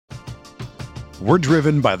We're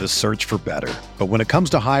driven by the search for better. But when it comes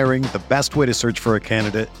to hiring, the best way to search for a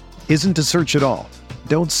candidate isn't to search at all.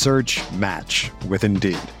 Don't search, match with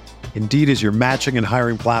Indeed. Indeed is your matching and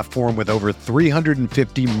hiring platform with over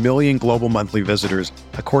 350 million global monthly visitors,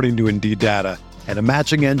 according to Indeed data, and a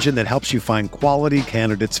matching engine that helps you find quality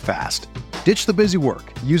candidates fast. Ditch the busy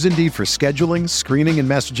work. Use Indeed for scheduling, screening, and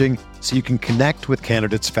messaging so you can connect with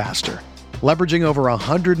candidates faster. Leveraging over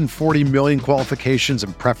 140 million qualifications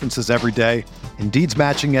and preferences every day, Indeed's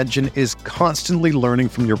matching engine is constantly learning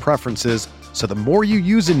from your preferences, so the more you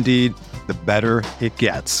use Indeed, the better it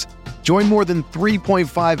gets. Join more than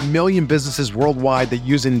 3.5 million businesses worldwide that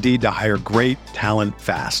use Indeed to hire great talent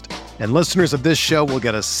fast. And listeners of this show will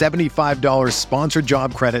get a $75 sponsored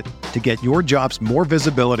job credit to get your jobs more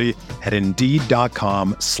visibility at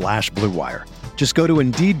Indeed.com/Blue Wire. Just go to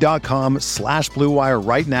Indeed.com/Blue Wire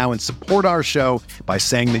right now and support our show by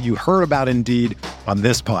saying that you heard about Indeed on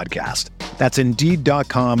this podcast. That's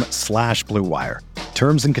Indeed.com/Blue Wire.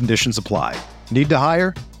 Terms and conditions apply. Need to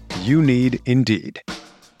hire? You need Indeed.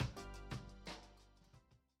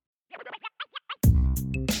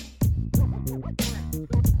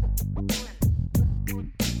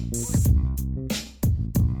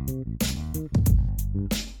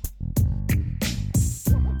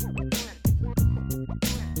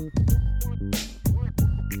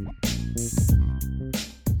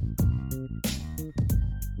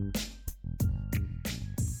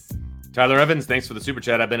 Tyler Evans, thanks for the super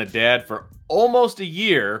chat. I've been a dad for almost a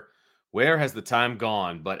year. Where has the time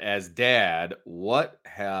gone? But as dad, what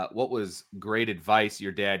was great advice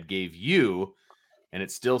your dad gave you, and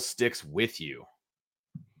it still sticks with you?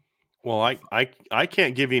 Well, I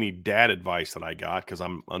can't give you any dad advice that I got because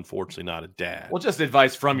I'm unfortunately not a dad. Well, just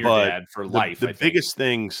advice from your dad for life. The biggest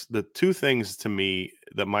things, the two things to me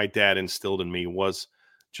that my dad instilled in me was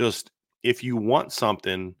just, if you want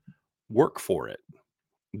something, work for it.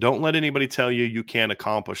 Don't let anybody tell you you can't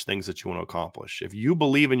accomplish things that you want to accomplish. If you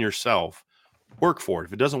believe in yourself, work for it.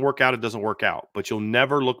 If it doesn't work out, it doesn't work out. But you'll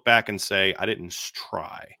never look back and say, I didn't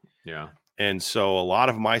try. Yeah. And so a lot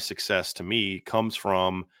of my success to me comes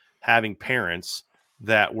from having parents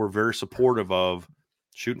that were very supportive of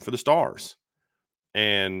shooting for the stars.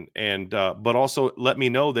 But also let me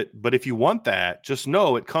know that, but if you want that, just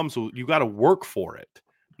know it comes with, you got to work for it.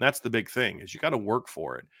 And that's the big thing, is you got to work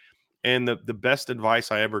for it. And the best advice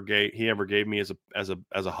he ever gave me as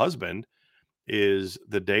a husband is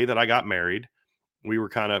the day that I got married. We were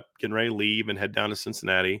kind of getting ready to leave and head down to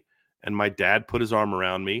Cincinnati, and my dad put his arm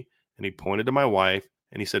around me and he pointed to my wife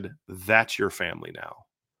and he said, "That's your family now."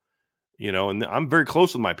 You know, and I'm very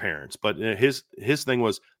close with my parents, but his thing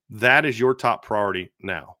was, that is your top priority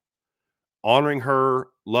now. Honoring her,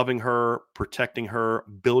 loving her, protecting her,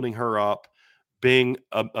 building her up, being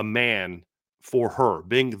a man for her,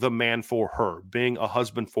 being the man for her, being a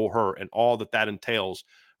husband for her, and all that entails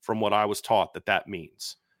from what I was taught that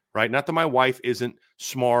means, right? Not that my wife isn't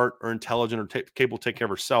smart or intelligent or capable to take care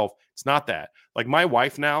of herself. It's not that. Like my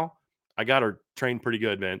wife now, I got her trained pretty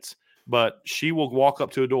good, Vince, but she will walk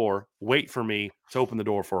up to a door, wait for me to open the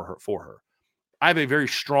door for her. I have a very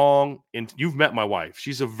strong, and you've met my wife.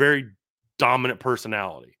 She's a very dominant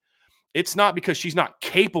personality. It's not because she's not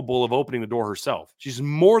capable of opening the door herself. She's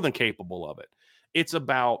more than capable of it. It's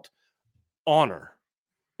about honor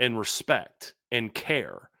and respect and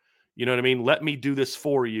care. You know what I mean? Let me do this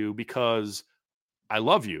for you because I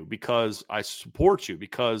love you, because I support you,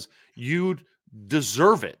 because you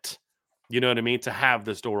deserve it. You know what I mean? To have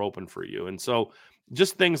this door open for you. And so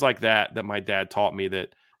just things like that my dad taught me,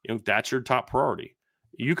 that, you know, that's your top priority.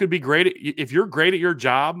 You could be great if you're great at your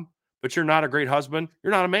job, but you're not a great husband,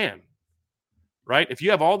 you're not a man. Right? If you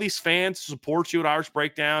have all these fans to support you at Irish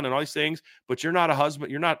Breakdown and all these things, but you're not a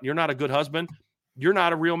husband, you're not a good husband, you're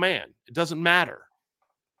not a real man. It doesn't matter.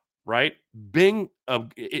 Right? But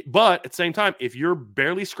at the same time, if you're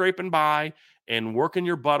barely scraping by and working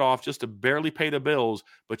your butt off just to barely pay the bills,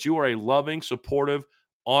 but you are a loving, supportive,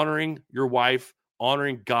 honoring your wife,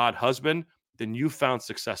 honoring God husband, then you found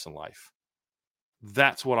success in life.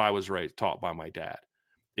 That's what I was taught by my dad.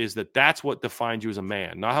 Is that's what defines you as a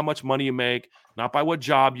man. Not how much money you make, not by what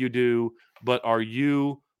job you do, but are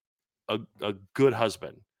you a good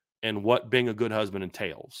husband and what being a good husband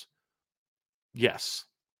entails. Yes,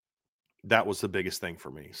 that was the biggest thing for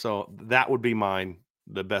me. So that would be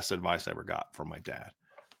the best advice I ever got from my dad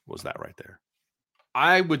was that right there.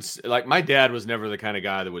 I would my dad was never the kind of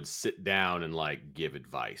guy that would sit down and give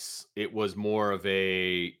advice. It was more of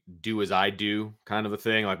a do as I do kind of a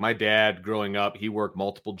thing. Like my dad growing up, he worked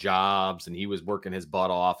multiple jobs and he was working his butt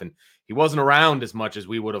off, and he wasn't around as much as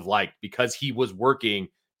we would have liked because he was working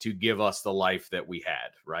to give us the life that we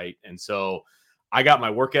had. Right. And so I got my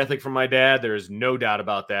work ethic from my dad. There is no doubt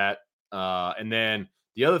about that. And then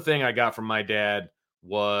the other thing I got from my dad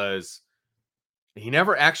was he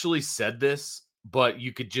never actually said this, but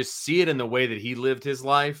you could just see it in the way that he lived his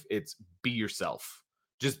life. It's be yourself.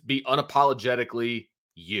 Just be unapologetically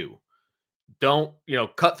you. Don't,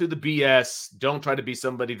 cut through the BS. Don't try to be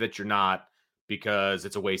somebody that you're not, because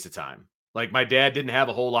it's a waste of time. Like, my dad didn't have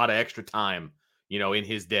a whole lot of extra time, in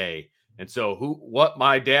his day. And so what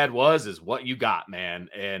my dad was is what you got, man.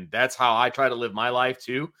 And that's how I try to live my life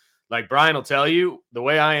too. Like Brian will tell you, the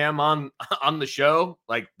way I am on the show,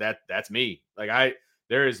 like that's me. Like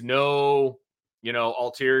there is no,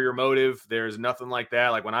 ulterior motive. There's nothing like that.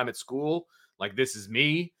 Like when I'm at school, like this is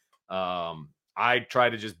me. I try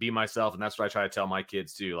to just be myself, and that's what I try to tell my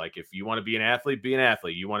kids too. Like, if you want to be an athlete, be an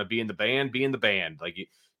athlete. You want to be in the band, be in the band. Like,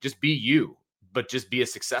 just be you, but just be a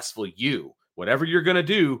successful you. Whatever you're going to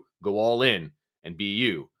do, go all in and be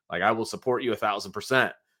you. Like, I will support you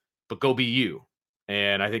 1,000%, but go be you.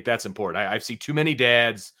 And I think that's important. I've seen too many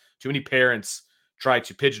dads, too many parents try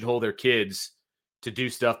to pigeonhole their kids to do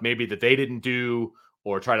stuff maybe that they didn't do,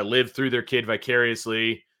 or try to live through their kid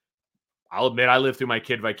vicariously. I'll admit I lived through my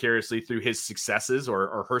kid vicariously through his successes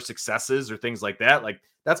or her successes or things like that. Like,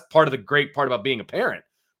 that's part of the great part about being a parent.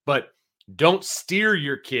 But don't steer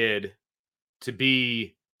your kid to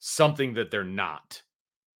be something that they're not.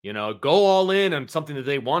 Go all in on something that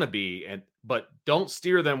they want to be, but don't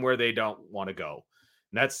steer them where they don't want to go.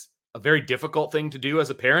 And that's a very difficult thing to do as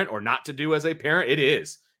a parent, or not to do as a parent. It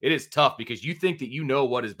is tough, because you think that you know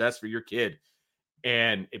what is best for your kid.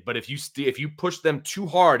 But if you push them too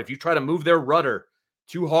hard, if you try to move their rudder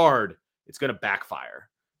too hard, it's going to backfire.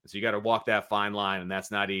 So you got to walk that fine line, and that's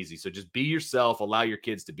not easy. So just be yourself. Allow your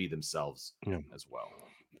kids to be themselves as well.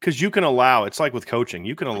 Because you can allow, it's like with coaching,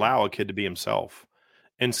 you can allow a kid to be himself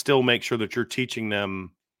and still make sure that you're teaching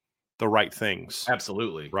them the right things.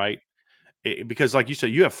 Absolutely. Right. Because like you said,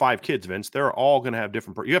 you have 5 kids, Vince. They're all going to have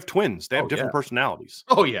different. You have twins. They have different personalities.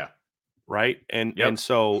 Oh yeah. Right. And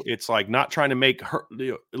so it's like not trying to make her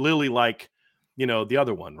Lily like, the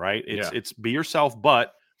other one. Right. It's be yourself.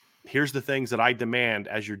 But here's the things that I demand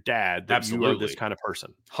as your dad, that you are this kind of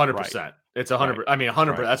person. 100%. It's 100%. I mean,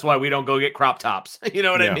 100%. That's why we don't go get crop tops. You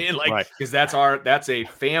know what I mean? Like, because that's a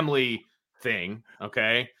family thing.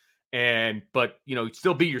 Okay. But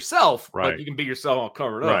still be yourself, but you can be yourself all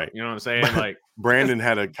covered up. You know what I'm saying? Like, Brandon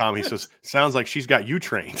had a comment. He says, sounds like she's got you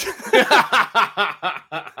trained.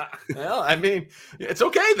 Well, I mean, it's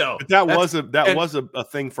okay though. But that was a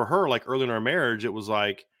thing for her. Like early in our marriage, it was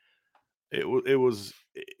like, it was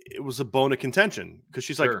a bone of contention, because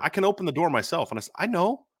she's like, I can open the door myself. And I said, I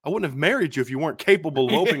know, I wouldn't have married you if you weren't capable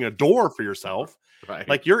of opening a door for yourself. Right.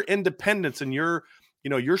 Like your independence and your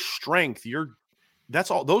strength,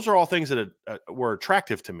 those are all things that were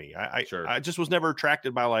attractive to me. I just was never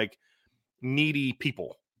attracted by like needy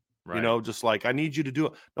people, just like, I need you to do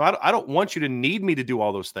it. No, I don't want you to need me to do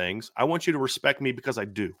all those things. I want you to respect me because I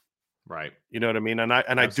do. Right. You know what I mean? And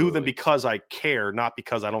I do them because I care, not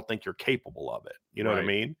because I don't think you're capable of it. You know what I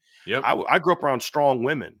mean? Yep. I grew up around strong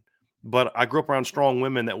women, but I grew up around strong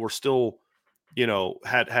women that were still,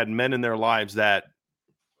 had men in their lives that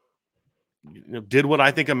did what I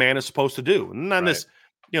think a man is supposed to do. And not this,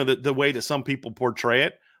 the way that some people portray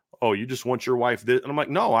it. Oh, you just want your wife this. And I'm like,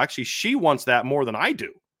 no, actually, she wants that more than I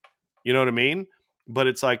do. You know what I mean? But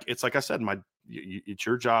it's like I said, it's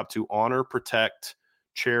your job to honor, protect,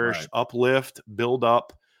 cherish, uplift, build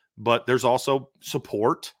up. But there's also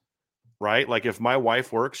support, right? Like if my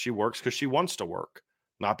wife works, she works because she wants to work,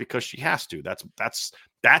 not because she has to.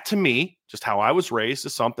 That to me, just how I was raised,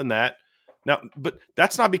 is something that now, but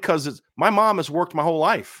that's not because my mom has worked my whole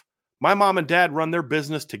life. My mom and dad run their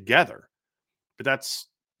business together, but that's,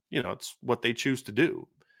 it's what they choose to do.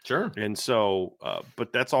 Sure. And so,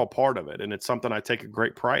 but that's all part of it. And it's something I take a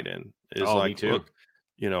great pride in, is me too. Look,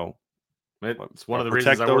 it's one of the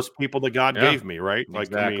protect reasons those people that God gave me, right? Like,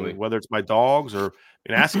 exactly. I mean, whether it's my dogs or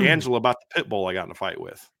ask Angela about the pit bull I got in a fight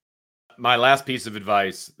with. My last piece of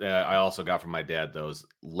advice I also got from my dad, though, is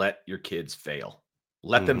let your kids fail.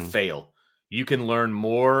 Let them fail. You can learn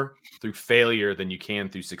more through failure than you can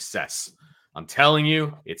through success. I'm telling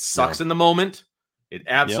you, it sucks in the moment. It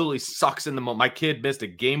absolutely sucks in the moment. My kid missed a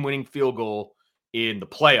game-winning field goal in the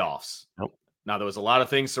playoffs. Yep. Now, there was a lot of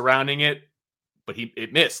things surrounding it, but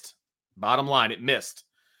it missed. Bottom line, it missed.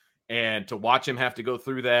 And to watch him have to go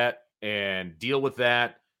through that and deal with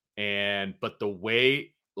that, but the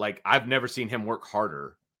way, like, I've never seen him work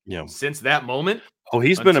harder since that moment. Oh,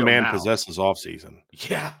 he's been a man possessed this offseason.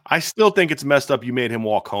 Yeah. I still think it's messed up you made him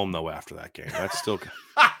walk home, though, after that game. That's still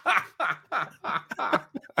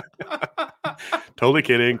Totally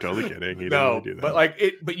kidding. Totally kidding. He didn't really do that. But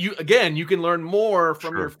but you can learn more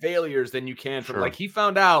from your failures than you can from like he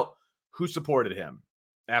found out who supported him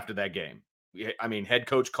after that game. I mean, head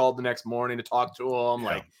coach called the next morning to talk to him,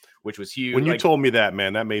 which was huge. When you told me that,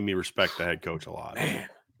 man, that made me respect the head coach a lot. Man,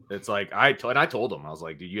 it's like I told him, I was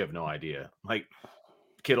like, dude, you have no idea. Like,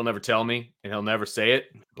 kid will never tell me and he'll never say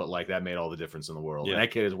it, but like that made all the difference in the world. And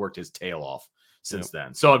that kid has worked his tail off since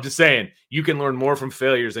then. So I'm just saying, you can learn more from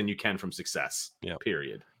failures than you can from success.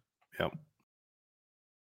 Period. Yep.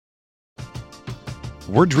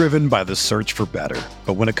 We're driven by the search for better.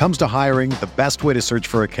 But when it comes to hiring, the best way to search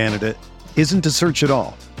for a candidate isn't to search at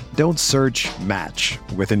all. Don't search, match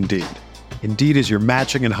with Indeed. Indeed is your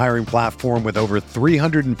matching and hiring platform with over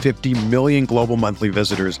 350 million global monthly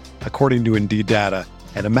visitors, according to Indeed data,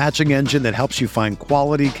 and a matching engine that helps you find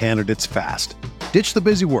quality candidates fast. Ditch the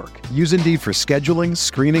busy work. Use Indeed for scheduling,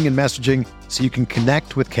 screening, and messaging so you can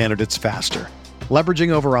connect with candidates faster. Leveraging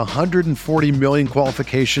over 140 million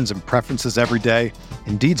qualifications and preferences every day,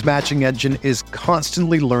 Indeed's matching engine is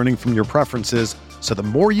constantly learning from your preferences, so the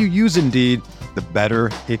more you use Indeed, the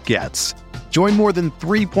better it gets. Join more than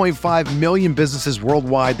 3.5 million businesses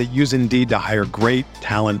worldwide that use Indeed to hire great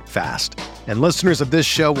talent fast. And listeners of this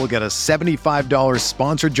show will get a $75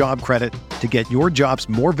 sponsored job credit to get your jobs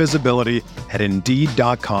more visibility at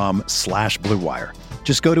Indeed.com/Blue Wire.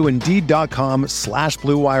 Just go to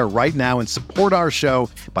Indeed.com/Blue Wire right now and support our show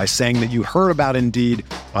by saying that you heard about Indeed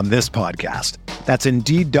on this podcast. That's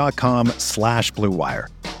Indeed.com/Blue Wire.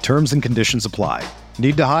 Terms and conditions apply.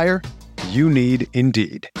 Need to hire? You need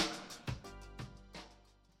Indeed.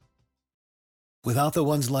 Without the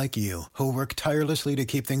ones like you, who work tirelessly to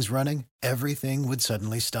keep things running, everything would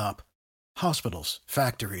suddenly stop. Hospitals,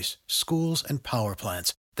 factories, schools, and power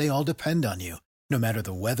plants, they all depend on you. No matter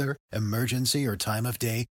the weather, emergency, or time of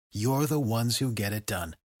day, you're the ones who get it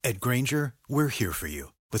done. At Grainger, we're here for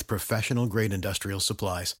you with professional-grade industrial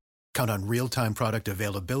supplies. Count on real-time product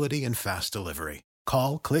availability and fast delivery.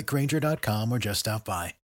 Call, clickgrainger.com, or just stop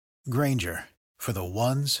by. Grainger, for the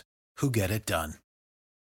ones who get it done.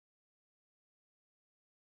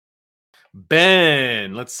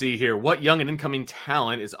 Ben, let's see here. What young and incoming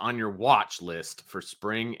talent is on your watch list for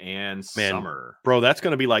spring and summer? Bro, that's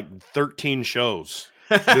going to be like 13 shows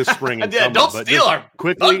this spring and summer. Don't steal our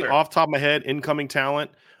quickly thunder. Off the top of my head, incoming talent.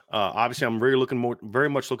 Obviously, I'm very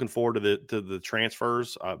much looking forward to the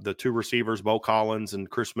transfers. The two receivers, Bo Collins and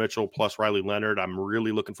Chris Mitchell, plus Riley Leonard. I'm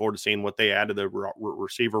really looking forward to seeing what they add to the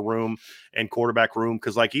receiver room and quarterback room.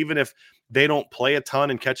 Because like even if they don't play a ton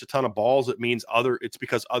and catch a ton of balls, it means it's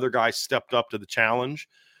because other guys stepped up to the challenge.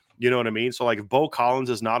 You know what I mean? So like if Bo Collins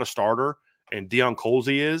is not a starter and Deion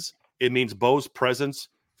Colsey is, it means Bo's presence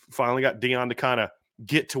finally got Deion to kind of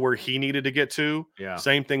get to where he needed to get to. Yeah.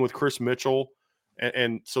 Same thing with Chris Mitchell.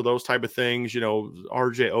 And so those type of things,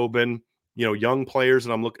 RJ Oben, young players,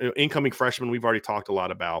 and I'm looking incoming freshmen. We've already talked a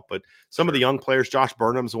lot about, but some of the young players, Josh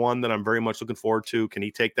Burnham's one that I'm very much looking forward to. Can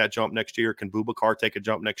he take that jump next year? Can Boubacar take a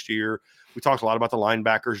jump next year? We talked a lot about the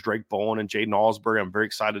linebackers, Drake Bowen and Jaden Alsbury. I'm very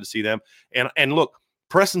excited to see them. And look,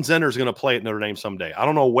 Preston Zenner is going to play at Notre Dame someday. I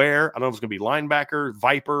don't know where. I don't know if it's going to be linebacker,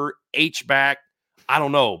 Viper, H-back. I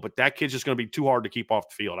don't know, but that kid's just going to be too hard to keep off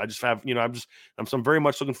the field. I just have, I'm very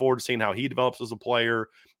much looking forward to seeing how he develops as a player.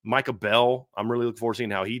 Micah Bell, I'm really looking forward to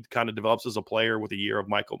seeing how he kind of develops as a player with a year of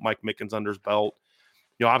Mike Mickens under his belt.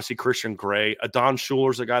 Obviously Christian Gray, Adon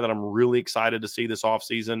Schuler's a guy that I'm really excited to see this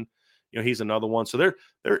offseason. He's another one. So they're,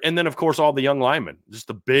 and then of course all the young linemen, just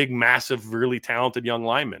the big, massive, really talented young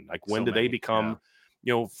linemen. Like when do they become,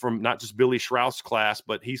 from not just Billy Strauss class,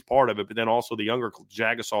 but he's part of it, but then also the younger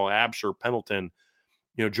Jagasol, Absher, Pendleton,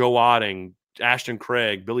 Joe Otting, Ashton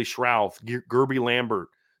Craig, Billy Schrauth, Gerby Lambert,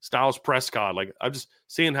 Styles Prescott. Like I'm just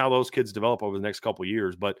seeing how those kids develop over the next couple of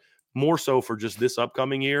years, but more so for just this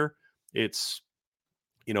upcoming year, it's,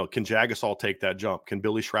 can Jagasol take that jump? Can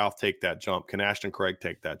Billy Schrauth take that jump? Can Ashton Craig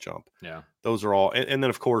take that jump? Yeah. Those are all. And then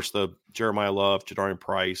of course the Jeremiah Love, Jadarian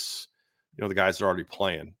Price, the guys that are already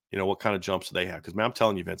playing, what kind of jumps do they have? Because man, I'm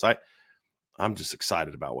telling you, Vince, I'm just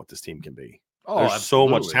excited about what this team can be. Oh, there's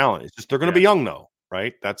absolutely. so much talent. It's just, they're going to be young though.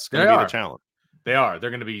 Right? That's going to be the challenge. They are.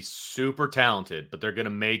 They're going to be super talented, but they're going to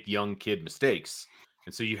make young kid mistakes.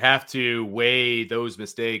 And so you have to weigh those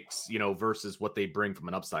mistakes, versus what they bring from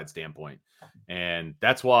an upside standpoint. And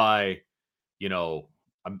that's why,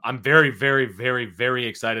 I'm very, very, very, very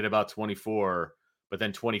excited about 24, but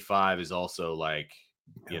then 25 is also like,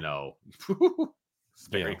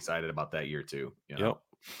 very excited about that year too. Yep.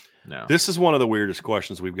 No. This is one of the weirdest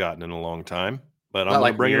questions we've gotten in a long time, but I'm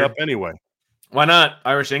going to bring it up anyway. Why not?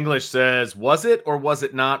 Irish English says, was it or was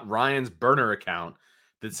it not Ryan's burner account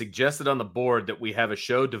that suggested on the board that we have a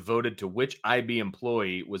show devoted to which IB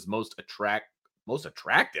employee was most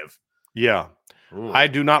attractive. Yeah. Ooh. I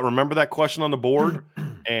do not remember that question on the board,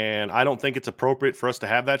 and I don't think it's appropriate for us to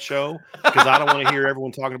have that show because I don't want to hear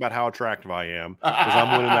everyone talking about how attractive I am because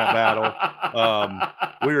I'm winning that battle.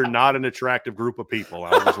 We are not an attractive group of people.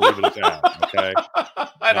 I'll just leave it at that. Okay.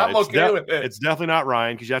 And I'm okay with it. It's definitely not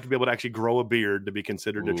Ryan because you have to be able to actually grow a beard to be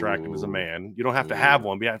considered attractive as a man. You don't have to have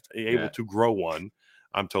one, but you have to be able to grow one.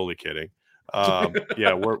 I'm totally kidding.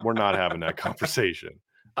 Yeah, we're not having that conversation.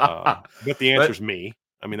 But the answer is me.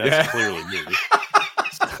 I mean, that's clearly me.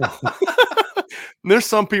 There's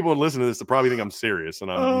some people who listen to this that probably think I'm serious,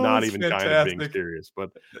 and I'm not even kind of being serious.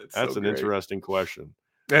 But that's an interesting question.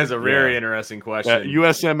 That's a very interesting question.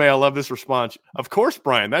 USMA, I love this response. Of course,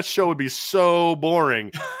 Brian, that show would be so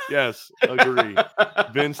boring. Yes, agree.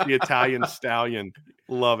 Vince, the Italian stallion.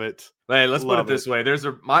 Love it. Hey, let's put it this way. There's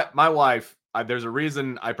my wife, there's a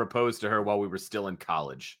reason I proposed to her while we were still in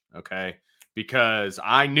college, okay? Because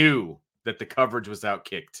I knew that the coverage was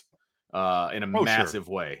outkicked in a massive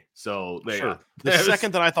way. So the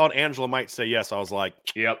second that I thought Angela might say yes, I was like,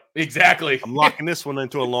 yep, exactly. I'm locking this one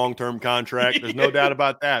into a long-term contract. There's no doubt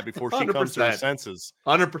about that before she comes to her senses.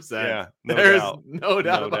 100%. Yeah, There's no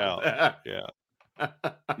doubt about that. Yeah.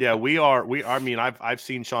 Yeah, we are. I mean, I've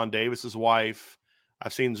seen Sean Davis's wife.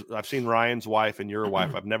 I've seen Ryan's wife and your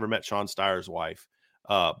wife. I've never met Sean Steyer's wife.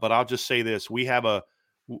 But I'll just say this.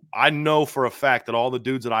 I know for a fact that all the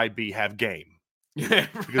dudes at IB have game.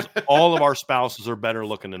 Because all of our spouses are better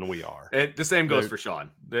looking than we are. The same goes for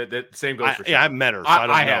Sean. The same goes for Sean. Yeah, I've met her. So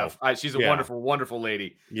I don't know. She's a wonderful, wonderful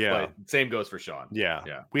lady. Yeah. But same goes for Sean.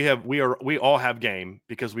 Yeah. We all have game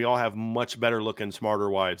because we all have much better looking, smarter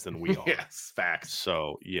wives than we are. Yes, facts.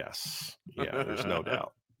 So yes. Yeah, there's no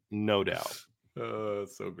doubt. No doubt.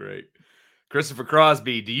 So great. Christopher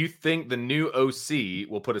Crosby, do you think the new OC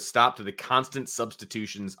will put a stop to the constant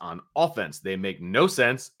substitutions on offense? They make no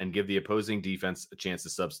sense and give the opposing defense a chance to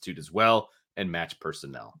substitute as well and match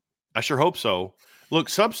personnel. I sure hope so. Look,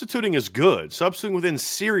 substituting is good. Substituting within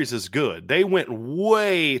series is good. They went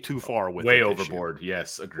way too far with it. Way overboard.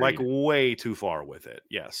 Yes, agreed. Like way too far with it.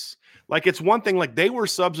 Yes. Like it's one thing, like they were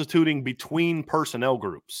substituting between personnel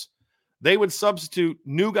groups. They would substitute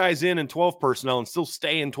new guys in 12 personnel and still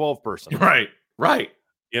stay in 12 personnel. Right.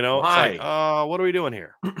 You know, it's like, what are we doing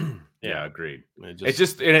here? Yeah, agreed. It's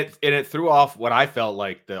just it threw off what I felt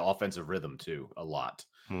like the offensive rhythm too a lot.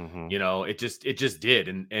 Mm-hmm. You know, it just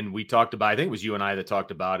did. And we talked about, I think it was you and I that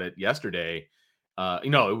talked about it yesterday.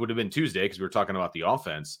 It would have been Tuesday because we were talking about the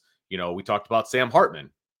offense. You know, we talked about Sam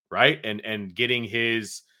Hartman, right? And getting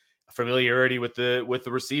his familiarity with the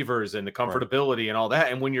receivers and the comfortability and all that.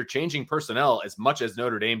 And when you're changing personnel as much as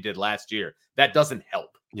Notre Dame did last year, that doesn't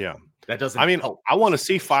help. Yeah. That doesn't help. I want to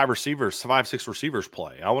see 5, 6 receivers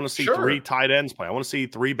play. I want to see 3 tight ends play. I want to see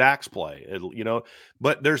 3 backs play,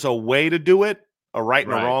 but there's a way to do it, a right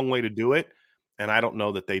and a wrong way to do it. And I don't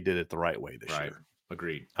know that they did it the right way this year.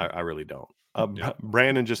 Agreed. I really don't.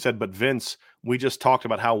 Brandon just said, but Vince, we just talked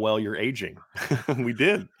about how well you're aging. We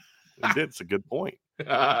did. It's a good point. It's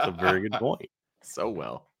a very good point. So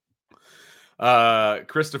well.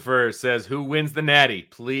 Christopher says, who wins the Natty?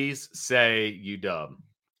 Please say UW.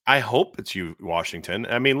 I hope it's you, Washington.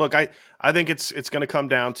 I mean, look, I think it's going to come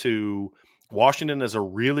down to Washington as a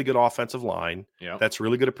really good offensive line that's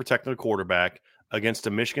really good at protecting the quarterback against a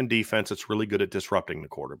Michigan defense that's really good at disrupting the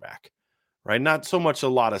quarterback. Right? Not so much a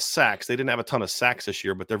lot of sacks. They didn't have a ton of sacks this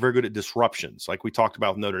year, but they're very good at disruptions, like we talked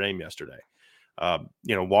about with Notre Dame yesterday.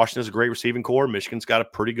 Washington's a great receiving core. Michigan's got a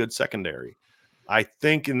pretty good secondary. I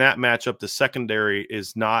think in that matchup, the secondary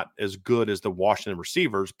is not as good as the Washington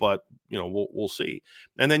receivers, but we'll see.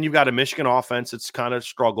 And then you've got a Michigan offense that's kind of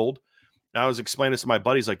struggled. I was explaining this to my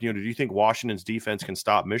buddies, like, do you think Washington's defense can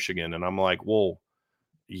stop Michigan? And I'm like, well,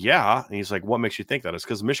 yeah. And he's like, what makes you think that? It's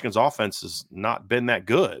because Michigan's offense has not been that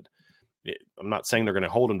good. I'm not saying they're going to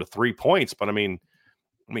hold them to 3 points, but I mean,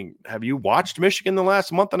 have you watched Michigan the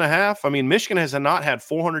last month and a half? I mean, Michigan has not had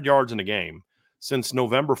 400 yards in a game since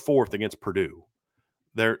November 4th against Purdue.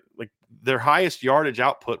 Their highest yardage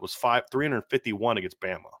output was 351 against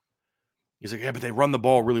Bama. He's like, yeah, but they run the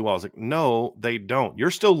ball really well. I was like, no, they don't.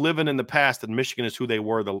 You're still living in the past, and Michigan is who they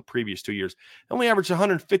were the previous 2 years. They only averaged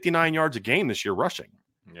 159 yards a game this year rushing.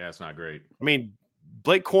 Yeah, it's not great. I mean,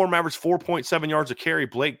 Blake Corum averaged 4.7 yards a carry.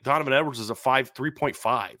 Donovan Edwards is a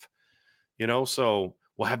 3.5. So.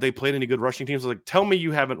 Well, have they played any good rushing teams? Like, tell me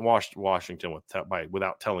you haven't watched Washington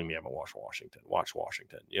without telling me I haven't watched Washington. Watch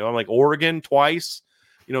Washington. I'm like Oregon twice,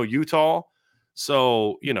 Utah.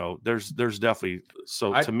 So, there's definitely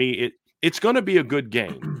to me it's going to be a good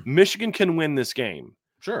game. Michigan can win this game.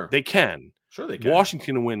 Sure. They can. Sure they can.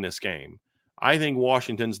 Washington will win this game. I think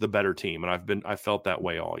Washington's the better team, and I felt that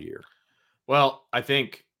way all year. Well, I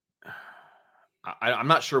think I'm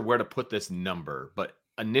not sure where to put this number, but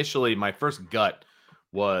initially my first gut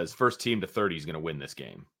was first team to 30 is going to win this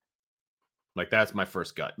game. Like, that's my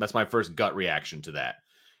first gut. That's my first gut reaction to that.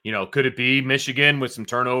 Could it be Michigan with some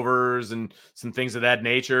turnovers and some things of that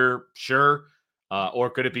nature? Sure. Or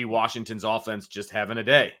could it be Washington's offense just having a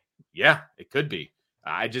day? Yeah, it could be.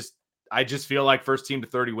 I just feel like first team to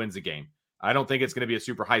 30 wins the game. I don't think it's going to be a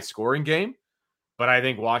super high scoring game, but I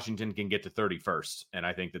think Washington can get to 30 first, and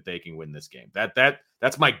I think that they can win this game.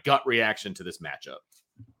 That's my gut reaction to this matchup.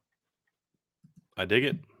 I dig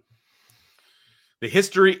it. The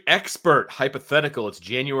history expert hypothetical. It's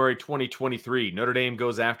January 2023. Notre Dame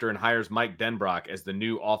goes after and hires Mike Denbrock as the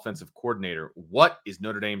new offensive coordinator. What is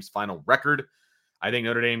Notre Dame's final record? I think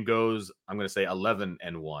Notre Dame goes, I'm going to say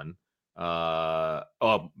 11-1. To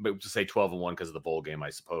say 12-1 because of the bowl game, I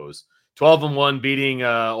suppose. 12-1, beating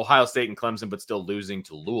Ohio State and Clemson, but still losing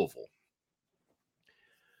to Louisville.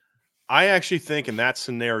 I actually think in that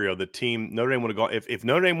scenario, the team Notre Dame would have gone. If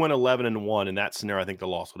Notre Dame went 11-1 in that scenario, I think the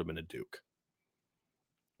loss would have been to Duke,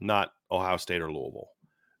 not Ohio State or Louisville,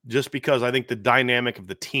 just because I think the dynamic of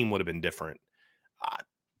the team would have been different.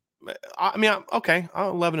 I mean, okay,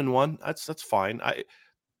 11-1, that's fine.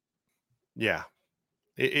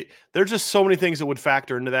 There's just so many things that would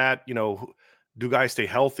factor into that. Do guys stay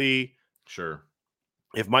healthy? Sure.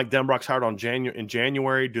 If Mike Denbrock's hired in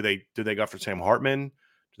January, do they go after Sam Hartman?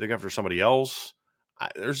 Do they go after somebody else?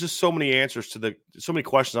 There's just so many so many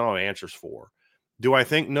questions I don't have answers for. Do I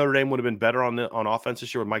think Notre Dame would have been better on offense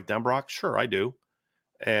this year with Mike Denbrock? Sure, I do.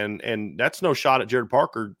 And that's no shot at Jared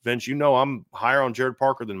Parker. Vince, I'm higher on Jared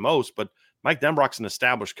Parker than most, but Mike Denbrock's an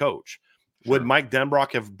established coach. Sure. Would Mike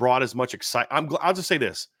Denbrock have brought as much excitement? I'll just say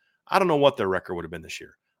this. I don't know what their record would have been this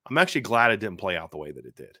year. I'm actually glad it didn't play out the way that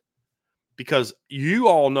it did, because you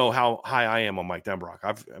all know how high I am on Mike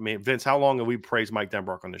Denbrock. Vince, how long have we praised Mike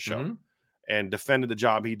Denbrock on this show and defended the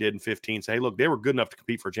job he did in 2015? Say, hey, look, they were good enough to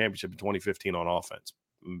compete for a championship in 2015 on offense.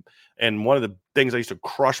 And one of the things I used to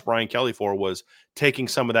crush Brian Kelly for was taking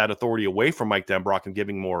some of that authority away from Mike Denbrock and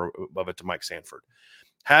giving more of it to Mike Sanford.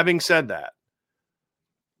 Having said that,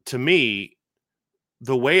 to me,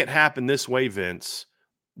 the way it happened this way, Vince,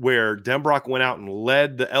 where Denbrock went out and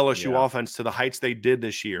led the LSU offense to the heights they did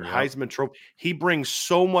this year, Heisman Trophy, he brings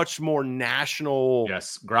so much more national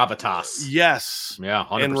gravitas. Yes. Yeah,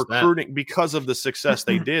 100%. And recruiting because of the success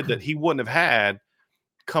they did that he wouldn't have had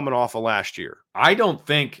coming off of last year. I don't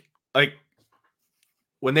think,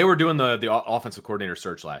 when they were doing the offensive coordinator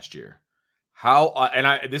search last year,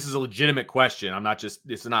 this is a legitimate question. This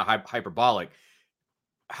is not hyperbolic.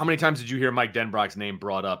 How many times did you hear Mike Denbrock's name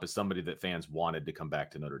brought up as somebody that fans wanted to come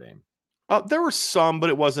back to Notre Dame? There were some, but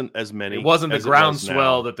it wasn't as many. It wasn't the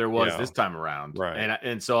groundswell that there was this time around. Right.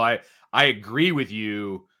 And so I agree with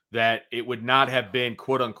you that it would not have been,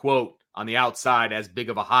 quote unquote, on the outside as big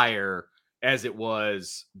of a hire as it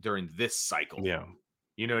was during this cycle. Yeah.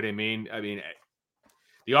 You know what I mean?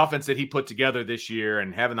 The offense that he put together this year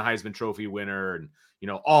and having the Heisman Trophy winner and,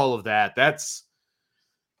 all of that,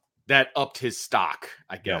 that upped his stock,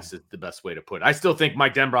 I guess, is the best way to put it. I still think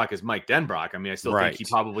Mike Denbrock is Mike Denbrock. I still think he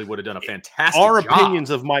probably would have done a fantastic job. Opinions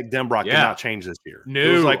of Mike Denbrock did not change this year. No.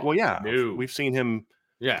 It was like, we've seen him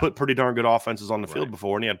put pretty darn good offenses on the field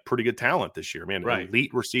before, and he had pretty good talent this year.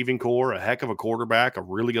 Elite receiving core, a heck of a quarterback, a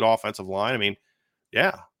really good offensive line.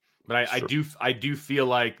 But I do feel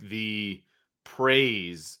like the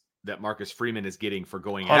praise that Marcus Freeman is getting for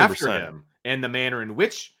going 100%. After him and the manner in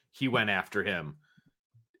which he went after him,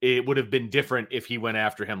 it would have been different if he went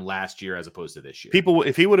after him last year as opposed to this year.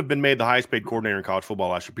 If he would have been made the highest paid coordinator in college football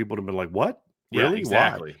last year, people would have been like, what? Really? Yeah,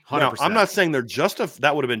 exactly. 100%. Now, I'm not saying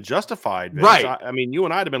that would have been justified. Vince. Right. You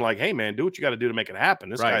and I would have been like, hey, man, do what you got to do to make it happen.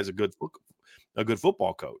 This guy's a good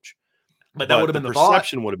football coach. But that would have been the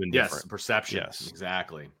perception would have been different. Yes, perception. Yes.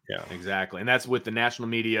 Exactly. Yeah. Exactly. And that's with the national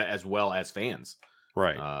media as well as fans.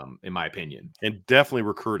 Right. In my opinion. And definitely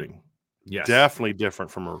recruiting. Yes. Definitely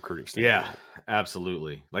different from a recruiting standpoint. Yeah,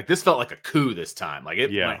 absolutely. This felt like a coup this time.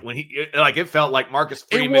 It felt like Marcus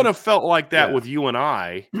Freeman. It would have felt like that with you and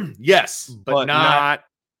I. Yes, but not.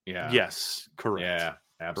 Yeah. Yes, correct. Yeah,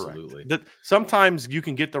 absolutely. Sometimes you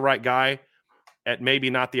can get the right guy at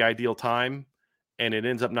maybe not the ideal time, and it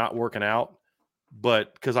ends up not working out.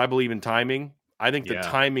 But because I believe in timing, I think the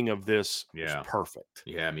timing of this is perfect.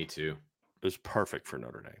 Yeah, me too. It was perfect for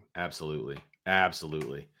Notre Dame. Absolutely.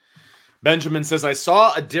 Absolutely. Benjamin says, I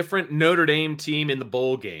saw a different Notre Dame team in the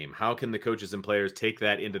bowl game. How can the coaches and players take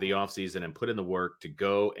that into the offseason and put in the work to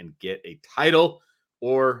go and get a title?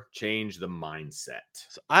 or change the mindset?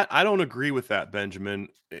 So I don't agree with that, Benjamin.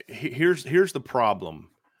 Here's the problem.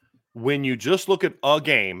 When you just look at a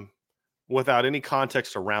game without any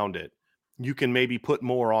context around it, you can maybe put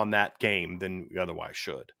more on that game than you otherwise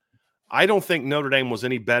should. I don't think Notre Dame was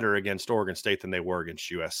any better against Oregon State than they were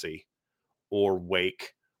against USC or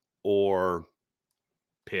Wake or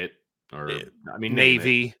Pitt or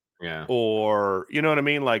Navy or, you know what I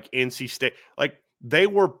mean? Like NC State. Like they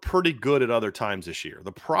were pretty good at other times this year.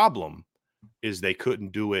 The problem is they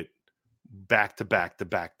couldn't do it back to back to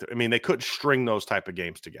back. I mean, they couldn't string those type of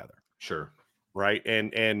games together. Sure. Right.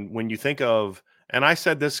 And when you think of, and I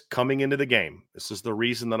said this coming into the game, this is the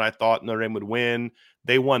reason that I thought Notre Dame would win.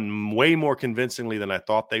 They won way more convincingly than I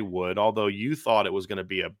thought they would, although you thought it was going to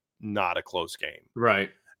be not a close game. Right.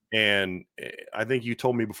 And I think you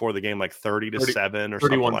told me before the game, like 30-7 or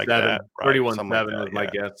something like 31-7. that. Right? 31-7 was my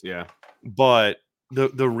guess. Yeah. But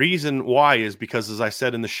the reason why is because, as I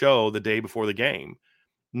said in the show the day before the game,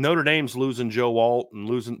 Notre Dame's losing Joe Alt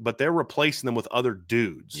and but they're replacing them with other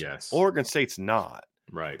dudes. Yes. Oregon State's not.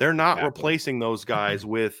 Right. They're not replacing those guys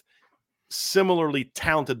with similarly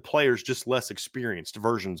talented players, just less experienced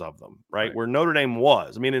versions of them, right? Where Notre Dame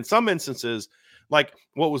was. I mean, in some instances, like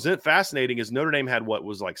what was fascinating is Notre Dame had what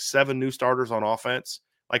was like 7 new starters on offense.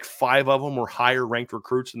 Like 5 of them were higher ranked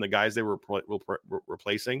recruits than the guys they were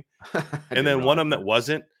replacing. And then one of them that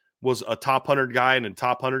wasn't was a top 100 guy and a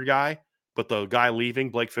top 100 guy. But the guy leaving,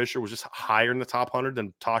 Blake Fisher, was just higher in the top 100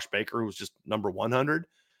 than Tosh Baker, who was just number 100.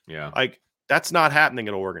 Yeah. Like, that's not happening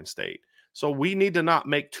at Oregon State. So we need to not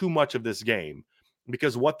make too much of this game,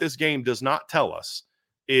 because what this game does not tell us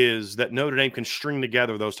is that Notre Dame can string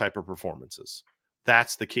together those type of performances.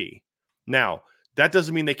 That's the key. Now, that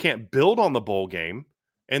doesn't mean they can't build on the bowl game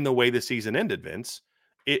and the way the season ended, Vince.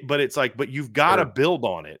 But you've got to build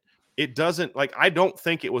on it. It doesn't, like, I don't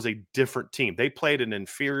think it was a different team. They played an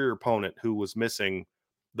inferior opponent who was missing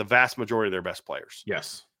the vast majority of their best players.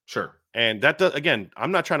 Yes, sure. And that does, again,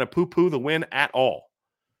 I'm not trying to poo-poo the win at all.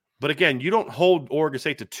 But again, you don't hold Oregon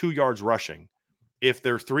State to 2 yards rushing if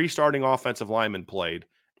their 3 starting offensive linemen played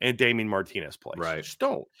and Damian Martinez plays. Right. Just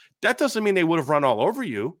don't. That doesn't mean they would have run all over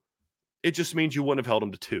you. It just means you wouldn't have held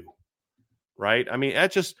them to 2. Right? I mean,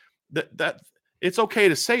 that just that it's okay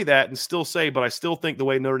to say that and still say, but I still think the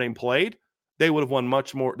way Notre Dame played, they would have won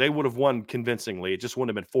much more. They would have won convincingly. It just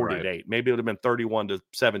wouldn't have been 40-8. Maybe it would have been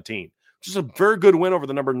 31-17. Which is a very good win over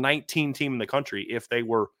the number 19 team in the country if they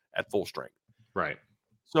were at full strength. Right.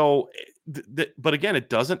 So, but again, it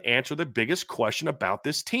doesn't answer the biggest question about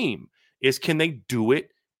this team is, can they do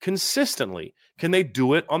it consistently? Can they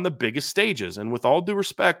do it on the biggest stages? And with all due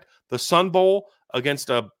respect, the Sun Bowl against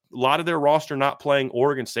a lot of their roster not playing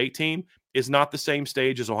Oregon State team is not the same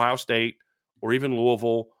stage as Ohio State or even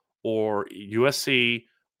Louisville or USC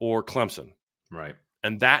or Clemson. Right.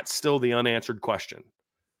 And that's still the unanswered question.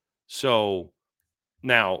 So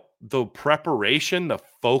now the preparation, the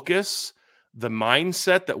focus, the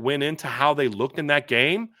mindset that went into how they looked in that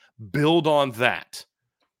game, build on that.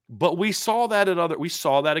 But we saw that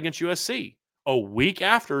against USC a week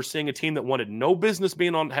after seeing a team that wanted no business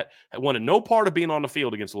wanted no part of being on the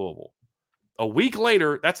field against Louisville. A week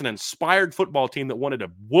later, that's an inspired football team that wanted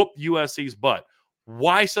to whoop USC's butt.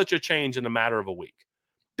 Why such a change in a matter of a week?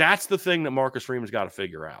 That's the thing that Marcus Freeman's got to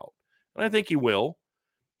figure out. And I think he will.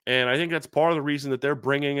 And I think that's part of the reason that they're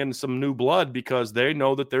bringing in some new blood, because they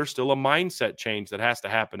know that there's still a mindset change that has to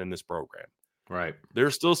happen in this program. Right.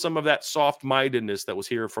 There's still some of that soft-mindedness that was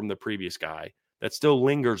here from the previous guy that still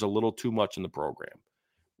lingers a little too much in the program.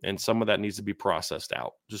 And some of that needs to be processed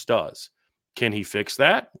out. Just does. Can he fix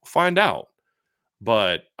that? We'll find out.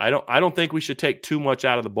 But I don't think we should take too much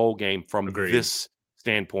out of the bowl game from this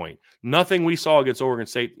standpoint. Nothing we saw against Oregon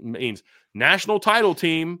State means national title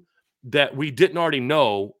team that we didn't already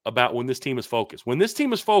know about when this team is focused. When this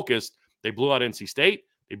team is focused, they blew out NC State,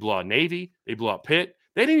 they blew out Navy, they blew out Pitt.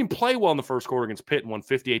 They didn't even play well in the first quarter against Pitt and won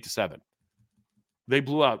 58-7. They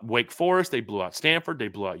blew out Wake Forest, they blew out Stanford, they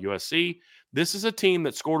blew out USC. This is a team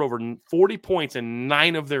that scored over 40 points in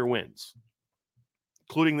 9 of their wins,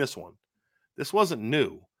 including this one. This wasn't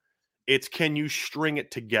new. It's, can you string it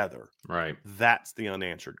together? Right. That's the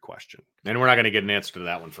unanswered question. And we're not going to get an answer to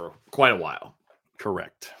that one for quite a while.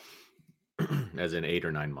 Correct. As in 8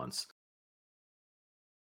 or 9 months.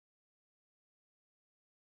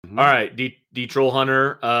 Mm-hmm. All right, D Troll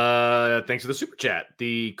Hunter, thanks for the super chat.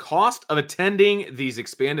 The cost of attending these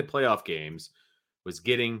expanded playoff games is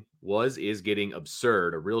getting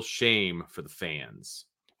absurd, a real shame for the fans.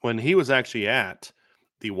 When he was actually at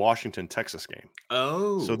the Washington-Texas game.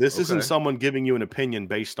 Oh. So this isn't someone giving you an opinion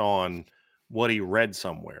based on what he read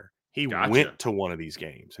somewhere. He Gotcha. went to one of these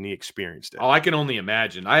games and he experienced it. Oh, I can only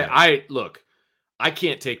imagine. I look, I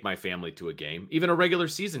can't take my family to a game, even a regular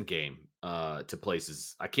season game, to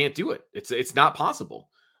places. I can't do it. It's not possible.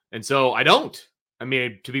 And so I don't. I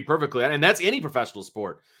mean, to be perfectly, and that's any professional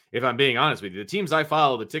sport. If I'm being honest with you, the teams I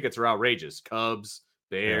follow, the tickets are outrageous. Cubs,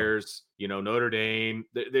 Bears, Notre Dame.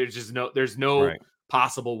 There's no Right.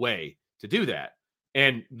 possible way to do that.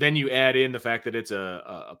 And then you add in the fact that it's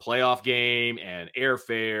a playoff game and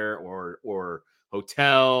airfare or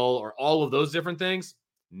hotel or all of those different things.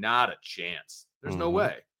 Not a chance. There's no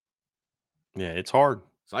way. Yeah, it's hard.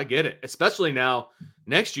 So I get it, especially now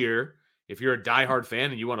next year. If you're a diehard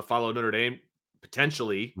fan and you want to follow Notre Dame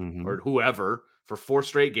potentially or whoever for 4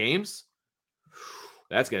 straight games,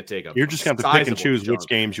 that's going to take a. You're just going to have to pick and choose which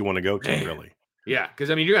games you want to go to, really. Yeah, because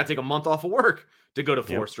I mean, you're going to take a month off of work to go to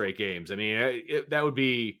 4 straight games. I mean, that would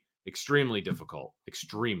be extremely difficult.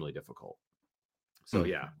 Extremely difficult. So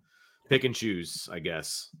yeah, pick and choose, I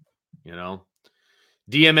guess.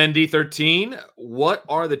 DMND 13. What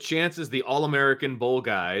are the chances the All-American Bowl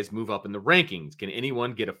guys move up in the rankings? Can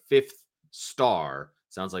anyone get a 5th star?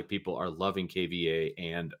 Sounds like people are loving KVA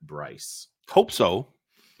and Bryce. Hope so.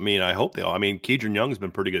 I mean, I hope they all. I mean, Keidron Young's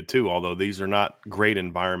been pretty good too, although these are not great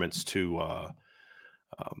environments to,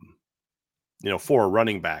 for a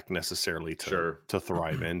running back necessarily to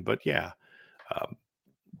thrive in. But yeah,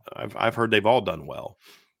 I've heard they've all done well.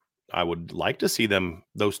 I would like to see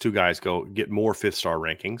those 2 guys get more 5th star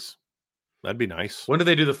rankings. That'd be nice. When do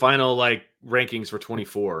they do the final rankings for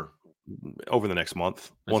 24? Over the next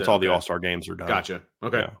month, once all the All-Star games are done. Gotcha.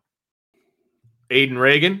 Okay. Yeah. Aiden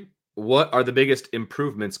Reagan, what are the biggest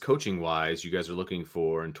improvements coaching-wise you guys are looking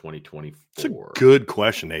for in 2024? It's a good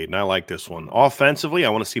question, Aiden. I like this one. Offensively, I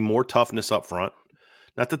want to see more toughness up front.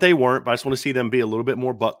 Not that they weren't, but I just want to see them be a little bit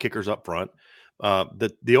more butt kickers up front.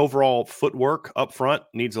 The overall footwork up front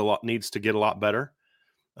needs to get a lot better,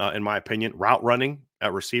 in my opinion. Route running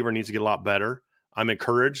at receiver needs to get a lot better. I'm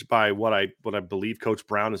encouraged by what I believe Coach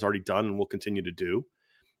Brown has already done and will continue to do.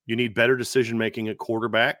 You need better decision making at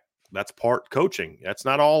quarterback. That's part coaching. That's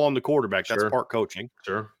not all on the quarterback. That's part coaching.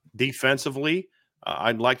 Sure. Defensively,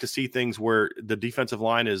 I'd like to see things where the defensive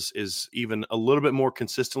line is even a little bit more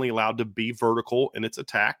consistently allowed to be vertical in its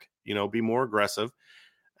attack. Be more aggressive.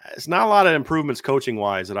 It's not a lot of improvements coaching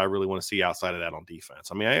wise that I really want to see outside of that on defense.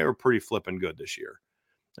 I mean, they were pretty flipping good this year.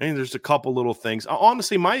 I mean, there's a couple little things.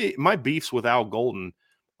 Honestly, my beefs with Al Golden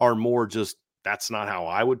are more just that's not how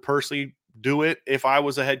I would personally do it if I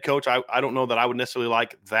was a head coach. I don't know that I would necessarily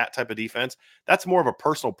like that type of defense. That's more of a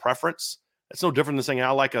personal preference. It's no different than saying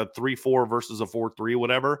I like a 3-4 versus a 4-3,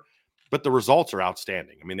 whatever. But the results are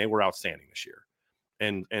outstanding. I mean, they were outstanding this year.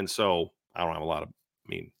 And so I don't have a lot of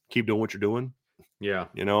keep doing what you're doing. Yeah.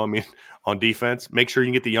 On defense, make sure you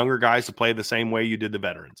can get the younger guys to play the same way you did the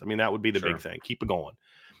veterans. I mean, that would be the big thing. Keep it going.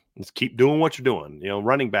 Let's keep doing what you're doing.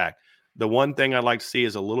 Running back. The one thing I'd like to see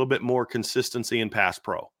is a little bit more consistency in pass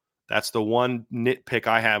pro. That's the one nitpick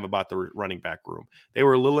I have about the running back room. They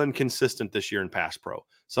were a little inconsistent this year in pass pro.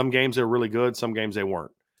 Some games they were really good. Some games they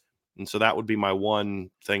weren't. And so that would be my one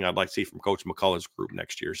thing I'd like to see from Coach McCullough's group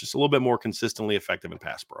next year. Is just a little bit more consistently effective in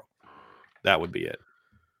pass pro. That would be it.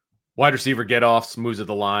 Wide receiver get-offs, moves at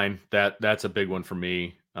the line. That's a big one for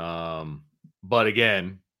me. But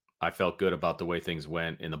again, I felt good about the way things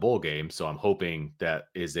went in the bowl game, so I'm hoping that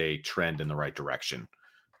is a trend in the right direction.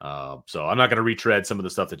 So I'm not going to retread some of the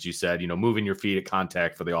stuff that you said, moving your feet at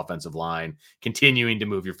contact for the offensive line, continuing to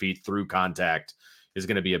move your feet through contact is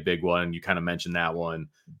going to be a big one. You kind of mentioned that one.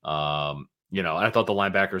 I thought the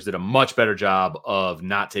linebackers did a much better job of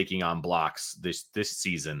not taking on blocks this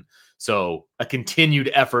season. So a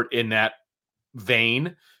continued effort in that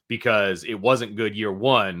vein, because it wasn't good year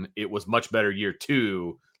 1. It was much better year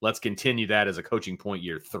 2. Let's continue that as a coaching point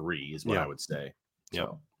year 3 is what I would say. Yeah.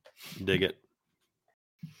 Dig it.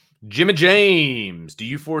 Jimmy James, do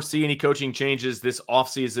you foresee any coaching changes this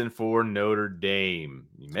offseason for Notre Dame?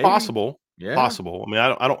 Maybe? Possible. Yeah. Possible. I mean,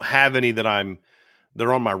 I don't have any that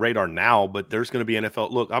they're on my radar now, but there's going to be NFL.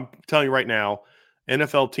 Look, I'm telling you right now,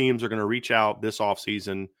 NFL teams are going to reach out this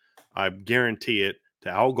offseason. I guarantee it, to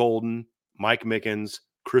Al Golden, Mike Mickens,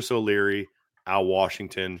 Chris O'Leary, Al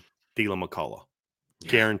Washington, Dylan McCullough.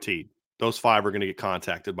 Yeah. Guaranteed. Those 5 are going to get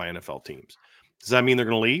contacted by NFL teams. Does that mean they're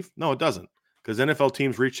going to leave? No, it doesn't. Because NFL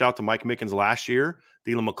teams reached out to Mike Mickens last year,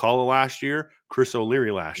 Dylan McCullough last year, Chris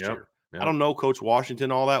O'Leary last year. Yep. I don't know Coach Washington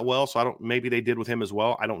all that well, so maybe they did with him as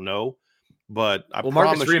well. I don't know. But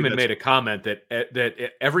Marcus Freeman made a comment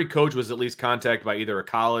that every coach was at least contacted by either a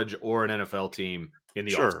college or an NFL team in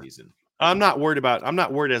the offseason. I'm not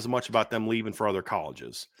worried as much about them leaving for other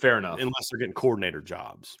colleges. Fair enough. Unless they're getting coordinator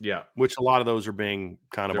jobs. Yeah. Which a lot of those are being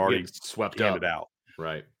kind of They're already swept handed up. out.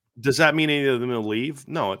 Right. Does that mean any of them will leave?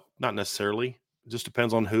 No, not necessarily. It just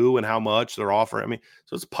depends on who and how much they're offering. I mean,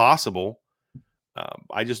 so it's possible.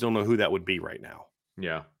 I just don't know who that would be right now.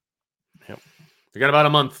 Yeah. Yep. We got about a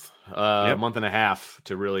month Yep. month and a half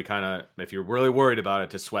to really kind of, if you're really worried about it,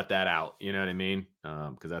 to sweat that out. You know what I mean?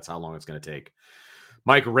 Because that's how long it's going to take.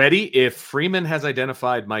 Mike, ready? If Freeman has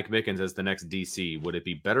identified Mike Mickens as the next DC, would it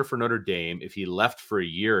be better for Notre Dame if he left for a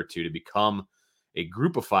year or two to become a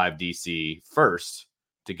group of 5 DC first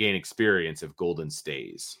to gain experience if Golden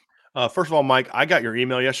stays? First of all, Mike, I got your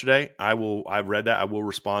email yesterday. I've read that. I will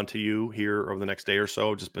respond to you here over the next day or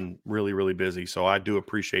so. Just been really, really busy. So I do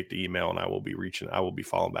appreciate the email, and I will be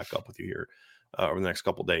following back up with you here over the next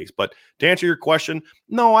couple of days. But to answer your question,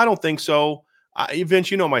 no, I don't think so. Vince,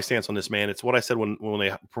 you know my stance on this, man. It's what I said when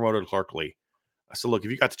they promoted Clark Lee. I said, look,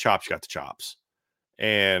 if you got the chops, you got the chops.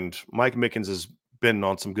 And Mike Mickens has been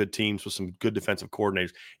on some good teams with some good defensive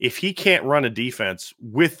coordinators. If he can't run a defense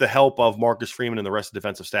with the help of Marcus Freeman and the rest of the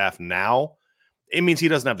defensive staff now, it means he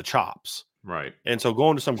doesn't have the chops. Right. And so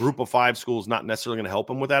going to some group of 5 schools is not necessarily going to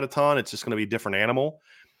help him with that a ton. It's just going to be a different animal.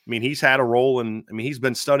 I mean, he's had a role he's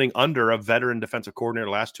been studying under a veteran defensive coordinator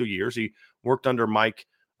the last 2 years. He worked under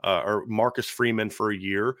or Marcus Freeman for a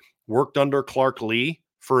year, worked under Clark Lee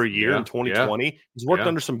for a year in 2020. Yeah. He's worked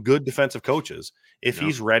under some good defensive coaches. If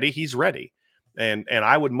he's ready, he's ready. And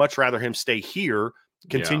I would much rather him stay here,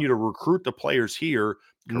 continue to recruit the players here,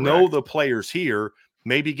 know the players here,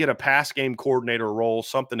 maybe get a pass game coordinator role,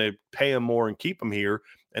 something to pay him more and keep him here.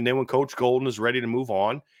 And then when Coach Golden is ready to move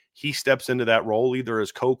on, he steps into that role either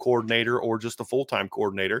as co-coordinator or just a full-time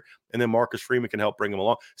coordinator. And then Marcus Freeman can help bring him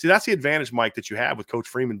along. See, that's the advantage, Mike, that you have with Coach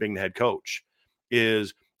Freeman being the head coach,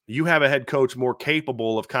 is you have a head coach more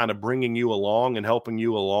capable of kind of bringing you along and helping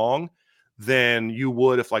you along than you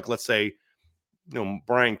would if, like, let's say,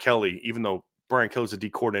 Brian Kelly, even though Brian Kelly's a D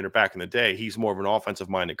coordinator back in the day, he's more of an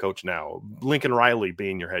offensive-minded coach now. Lincoln Riley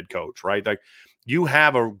being your head coach, right? Like, you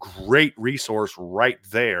have a great resource right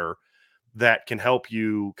there that can help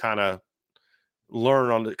you kind of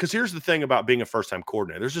learn on it. Because here's the thing about being a first-time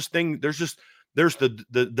coordinator. There's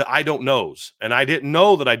the I don't knows, and I didn't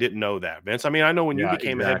know that I didn't know that, Vince. I mean, I know when you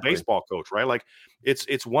became a head baseball coach, right? Like,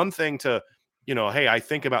 it's one thing to, hey, I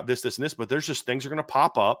think about this, and this, but there's just things are going to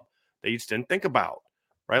pop up that you just didn't think about,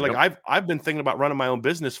 right? Like, I've been thinking about running my own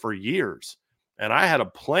business for years, and I had a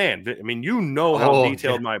plan. I mean, how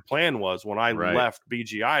detailed my plan was when I left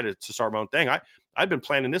BGI to start my own thing. I'd been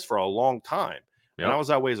planning this for a long time, and I was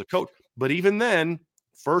that way as a coach. But even then,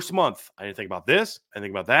 first month, I didn't think about this. I didn't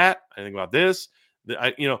think about that. I didn't think about this.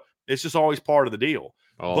 It's just always part of the deal.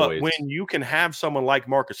 Always. But when you can have someone like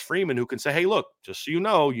Marcus Freeman who can say, hey, look, just so you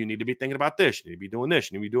know, you need to be thinking about this. You need to be doing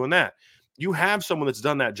this. You need to be doing that. You have someone that's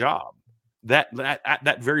done that job that at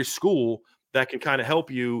that very school that can kind of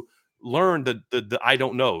help you learn the I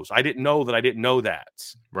don't knows. I didn't know that I didn't know that.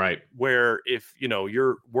 Right. Where if,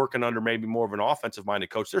 you're working under maybe more of an offensive-minded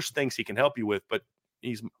coach, there's things he can help you with, but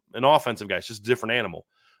he's an offensive guy. It's just a different animal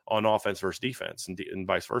on offense versus defense and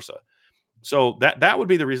vice versa. So that would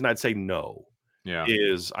be the reason I'd say no. Yeah.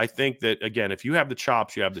 Is I think that, again, if you have the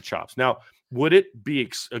chops, you have the chops. Now, would it be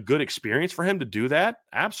a good experience for him to do that?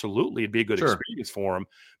 Absolutely. It'd be a good experience for him,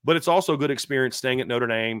 but it's also a good experience staying at Notre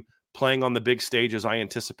Dame, playing on the big stages I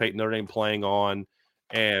anticipate Notre Dame playing on,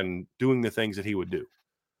 and doing the things that he would do.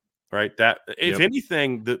 Right. That if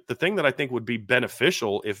anything, the thing that I think would be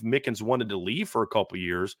beneficial if Mickens wanted to leave for a couple of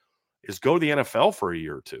years is go to the NFL for a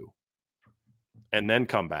year or two and then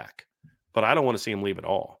come back. But I don't want to see him leave at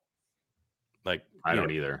all. Like, I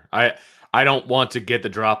don't either. I don't want to get the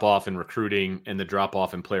drop off in recruiting and the drop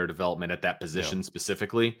off in player development at that position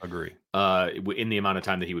specifically. Agree. In the amount of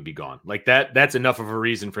time that he would be gone. Like that's enough of a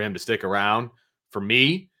reason for him to stick around. For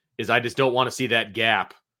me, is I just don't want to see that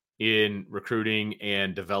gap in recruiting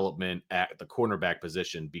and development at the cornerback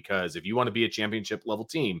position, because if you want to be a championship level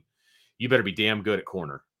team, you better be damn good at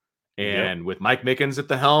corner. And with Mike Mickens at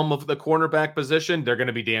the helm of the cornerback position, they're going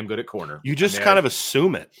to be damn good at corner. You just kind of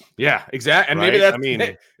assume it. Yeah, exactly. And maybe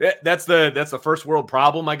that's the first world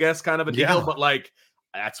problem, I guess, kind of a deal. But like,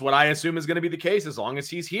 that's what I assume is going to be the case as long as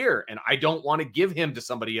he's here. And I don't want to give him to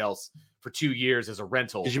somebody else for 2 years as a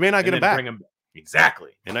rental. Because you may not get him back.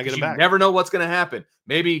 Exactly. And I get him back. You never know what's going to happen.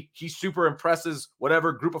 Maybe he super impresses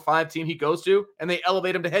whatever group of 5 team he goes to, and they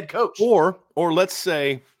elevate him to head coach. Or let's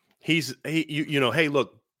say hey,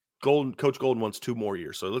 look, Coach Golden wants 2 more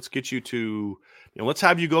years. So let's get you to, let's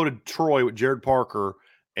have you go to Troy with Jared Parker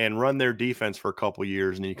and run their defense for a couple of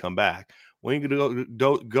years, and then you come back. When he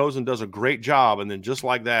goes and does a great job, and then just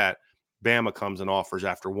like that, Bama comes and offers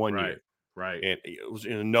after 1 year. Right. And it was,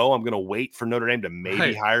 no, I'm going to wait for Notre Dame to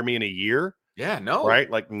maybe hire me in a year. Yeah, no. Right?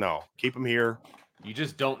 Like, no, keep him here. You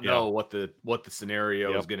just don't know what the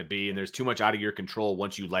scenario is going to be, and there's too much out of your control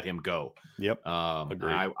once you let him go. Yep.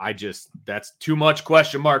 Agreed. I just that's too much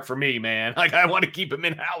question mark for me, man. Like I want to keep him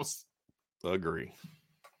in house. Agree.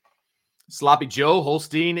 Sloppy Joe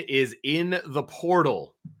Holstein is in the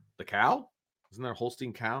portal. The cow? Isn't there a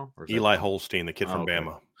Holstein cow? Or Eli Holstein, the kid from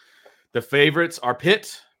Bama. The favorites are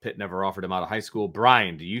Pitt. Pitt never offered him out of high school.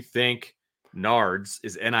 Brian, do you think Nards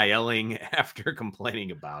is NILing after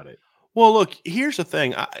complaining about it? Well, look, here's the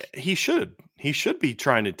thing. He should be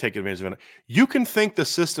trying to take advantage of it. You can think the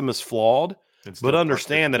system is flawed, but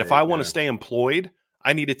understand that if I want to stay employed,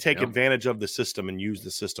 I need to take advantage of the system and use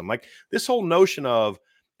the system. Like this whole notion of,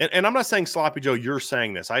 and I'm not saying Sloppy Joe, you're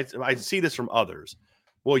saying this. I see this from others.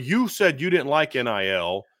 Well, you said you didn't like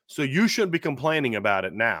NIL, so you shouldn't be complaining about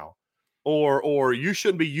it now. Or you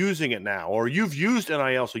shouldn't be using it now. Or you've used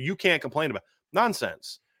NIL, so you can't complain about it.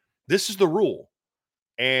 Nonsense. This is the rule.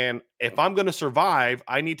 And if I'm going to survive,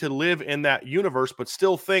 I need to live in that universe, but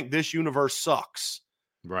still think this universe sucks.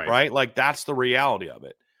 Right? Like that's the reality of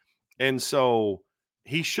it. And so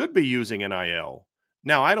he should be using NIL.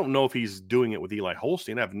 Now, I don't know if he's doing it with Eli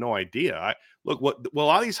Holstein. I have no idea. Look, what a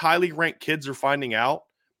lot of these highly ranked kids are finding out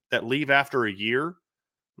that leave after a year.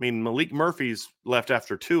 I mean, Malik Murphy's left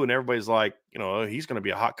after 2, and everybody's like, he's going to be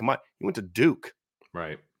a hot commodity. He went to Duke.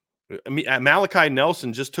 Right. I mean, Malachi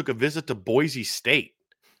Nelson just took a visit to Boise State.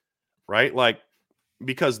 Right? Like,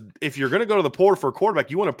 because if you're going to go to the portal for a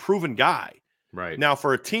quarterback, you want a proven guy. Right. Now,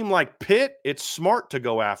 for a team like Pitt, it's smart to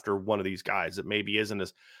go after one of these guys that maybe isn't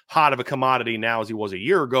as hot of a commodity now as he was a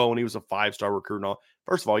year ago when he was a 5-star recruit and all.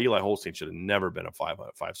 First of all, Eli Holstein should have never been a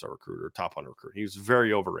 5-star recruiter or top 100 recruit. He was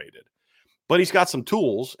very overrated. But he's got some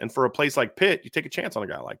tools, and for a place like Pitt, you take a chance on a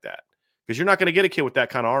guy like that because you're not going to get a kid with that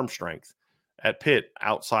kind of arm strength at Pitt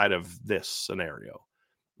outside of this scenario.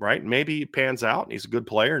 Right? Maybe he pans out and he's a good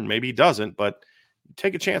player, and maybe he doesn't, but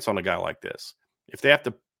take a chance on a guy like this. If they have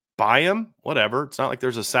to buy him, whatever. It's not like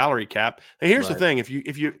there's a salary cap. And here's the thing. If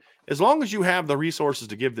you as long as you have the resources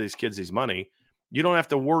to give these kids these money, you don't have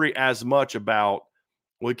to worry as much about,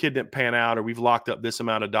 well, the kid didn't pan out or we've locked up this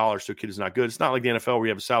amount of dollars so a kid is not good. It's not like the NFL where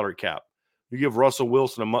you have a salary cap. You give Russell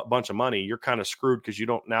Wilson a bunch of money, you're kind of screwed because you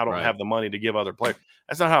don't have the money to give other players.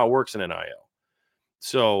 That's not how it works in NIL.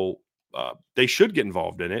 So they should get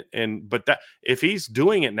involved in it, but that if he's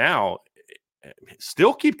doing it now,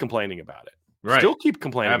 still keep complaining about it. Right. Still keep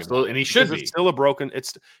complaining. Absolutely, about it and he should be. It's still a broken.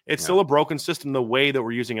 It's still a broken system. The way that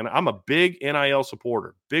we're using it, I'm a big NIL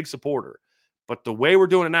supporter, big supporter. But the way we're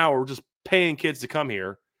doing it now, we're just paying kids to come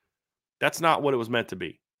here. That's not what it was meant to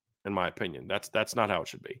be, in my opinion. That's not how it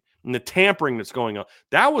should be. And the tampering that's going on,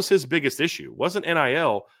 that was his biggest issue. It wasn't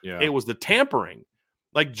NIL. Yeah. It was the tampering.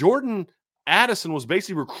 Like Jordan Addison was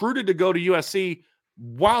basically recruited to go to USC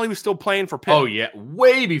while he was still playing for Pitt. Oh yeah,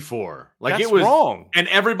 way before. Like that's it was wrong, and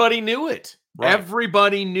everybody knew it. Right.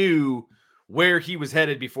 Everybody knew where he was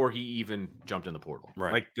headed before he even jumped in the portal.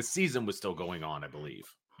 Right. Like the season was still going on, I believe.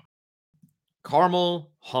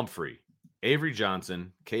 Carmel Humphrey, Avery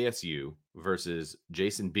Johnson, KSU versus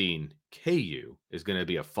Jason Bean, KU is going to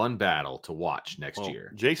be a fun battle to watch next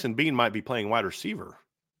year. Jason Bean might be playing wide receiver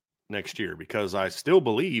next year because I still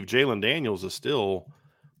believe Jalen Daniels is still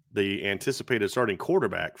the anticipated starting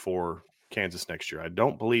quarterback for Kansas next year. I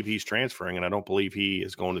don't believe he's transferring, and I don't believe he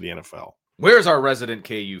is going to the NFL. Where's our resident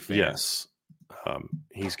KU fan? Yes.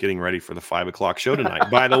 He's getting ready for the 5:00 show tonight.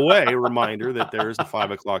 By the way, a reminder that there is a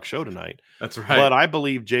 5:00 show tonight. That's right. But I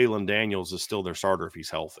believe Jalen Daniels is still their starter if he's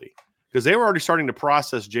healthy, because they were already starting to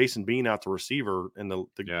process Jason Bean out to receiver in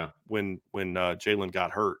when Jalen got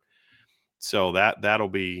hurt. So that'll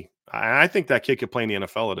be. I think that kid could play in the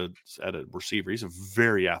NFL at a receiver. He's a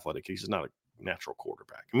very athletic. He's not a natural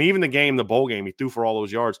quarterback. I mean, even the bowl game, he threw for all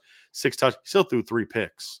those yards, 6 touchdowns. He still threw 3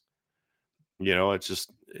 picks. It's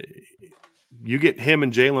just. You get him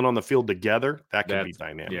and Jalen on the field together, that can be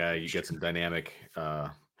dynamic. Yeah, you get some dynamic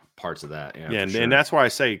parts of that. Yeah, and that's why I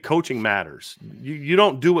say coaching matters. You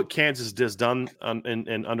don't do what Kansas has done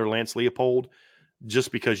under Lance Leopold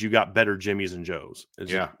just because you got better Jimmies and Joes.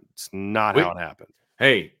 It's not how it happened.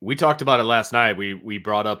 Hey, we talked about it last night. We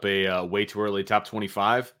brought up a way too early top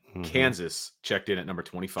 25. Mm-hmm. Kansas checked in at number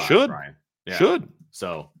 25. Brian. Yeah. Should.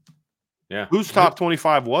 So, yeah. Whose top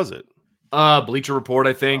 25 was it? Bleacher Report,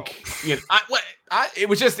 I think. It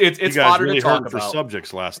was just it's you guys fodder really to talk for about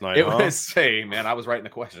subjects last night. It was man, I was writing the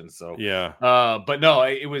questions, so yeah. But no,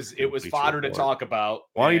 it was fodder Report. to talk about.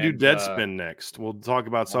 Why don't you do Deadspin next? We'll talk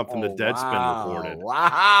about something that Deadspin reported.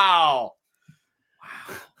 Wow.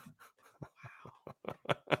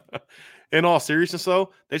 In all seriousness,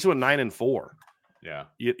 though, they just went 9-4. Yeah.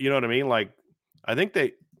 You know what I mean? Like, I think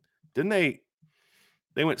they went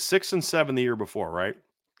 6-7 the year before, right?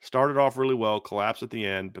 Started off really well, collapsed at the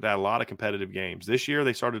end, but had a lot of competitive games. This year,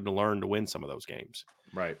 they started to learn to win some of those games.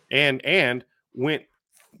 Right. And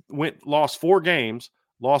lost 4 games,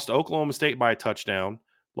 lost to Oklahoma State by a touchdown,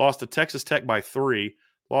 lost to Texas Tech by 3,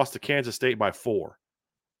 lost to Kansas State by 4.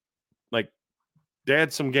 Like, they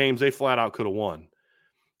had some games they flat out could have won.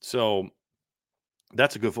 So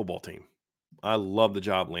that's a good football team. I love the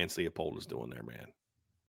job Lance Leopold is doing there, man.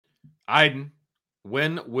 Iden,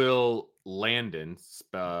 when will Landon,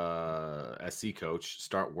 SC coach,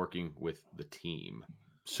 start working with the team?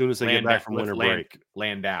 As soon as they get back from winter break.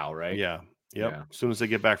 Landau, right? Yeah. Yep. Yeah. As soon as they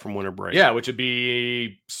get back from winter break. Yeah, which would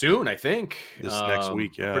be soon, I think. This next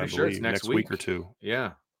week, yeah. Pretty sure it's next week or two.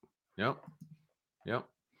 Yeah. Yep.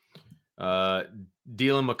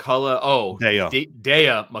 Dylan McCullough. Oh, Dea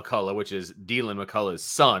McCullough, which is Dylan McCullough's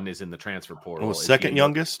son, is in the transfer portal. Well, second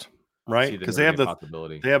youngest, right? Because they have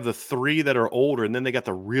the 3 that are older, and then they got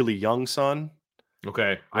the really young son. Okay,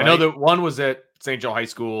 right? I know that one was at St. Joe High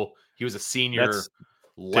School. He was a senior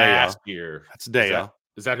last year. That's Dea.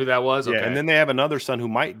 Is that who that was? Yeah, okay. And then they have another son who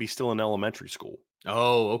might be still in elementary school.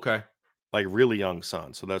 Oh, okay. Like really young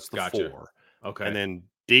son. So that's the Gotcha. 4. Okay. And then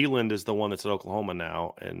Deland is the one that's at Oklahoma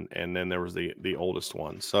now, and then there was the oldest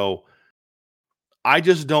one. So I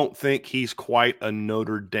just don't think he's quite a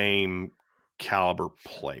Notre Dame caliber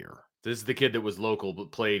player. This is the kid that was local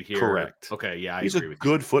but played here. Correct. Okay, yeah, he's a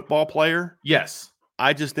good football player. Yes.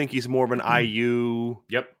 I just think he's more of an IU,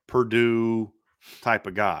 Purdue type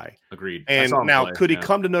of guy. Agreed. And now, could he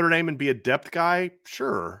come to Notre Dame and be a depth guy?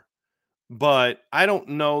 Sure. But I don't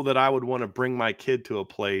know that I would want to bring my kid to a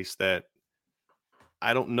place that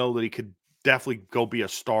I don't know that he could definitely go be a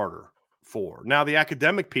starter for. Now, the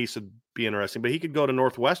academic piece would be interesting, but he could go to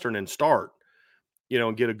Northwestern and start,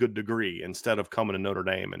 and get a good degree instead of coming to Notre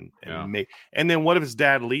Dame and then what if his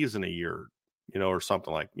dad leaves in a year, or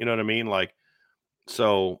something like, you know what I mean? Like,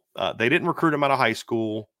 so they didn't recruit him out of high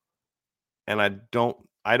school, and I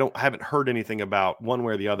haven't heard anything about one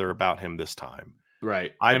way or the other about him this time.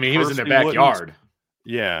 Right. I mean, he was in their backyard.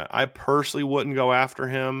 Yeah. I personally wouldn't go after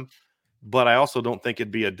him. But I also don't think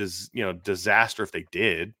it'd be a disaster if they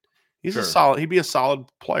did. He'd be a solid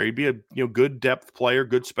player. He'd be a good depth player,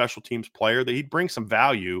 good special teams player. That he'd bring some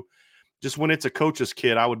value. Just when it's a coach's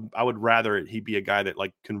kid, I would rather he be a guy that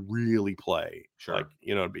like can really play. Sure. Like,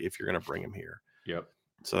 if you're going to bring him here. Yep.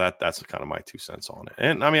 So that's kind of my 2 cents on it.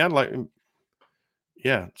 And I mean,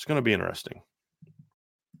 it's going to be interesting.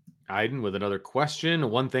 Iden with another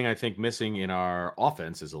question. One thing I think missing in our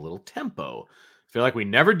offense is a little tempo. I feel like we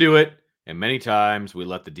never do it. And many times we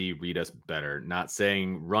let the D read us better. Not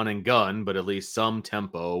saying run and gun, but at least some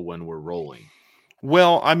tempo when we're rolling.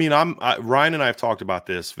 Well, I mean, Ryan and I have talked about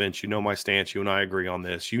this, Vince. You know my stance. You and I agree on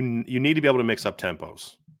this. You need to be able to mix up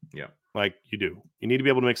tempos. Yeah, like you do. You need to be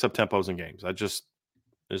able to mix up tempos in games.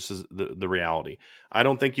 This is the reality. I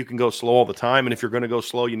don't think you can go slow all the time. And if you're going to go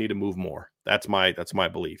slow, you need to move more. That's my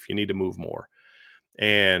belief. You need to move more.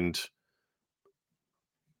 And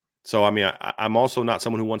so, I mean, I'm also not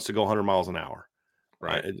someone who wants to go 100 miles an hour.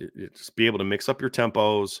 Right. Just be able to mix up your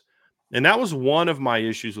tempos. And that was one of my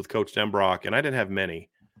issues with Coach Denbrock, and I didn't have many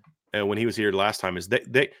when he was here last time, is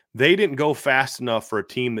they didn't go fast enough for a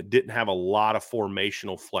team that didn't have a lot of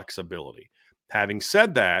formational flexibility. Having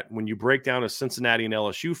said that, when you break down a Cincinnati and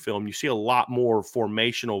LSU film, you see a lot more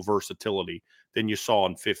formational versatility than you saw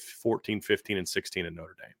in 14, 15, and 16 in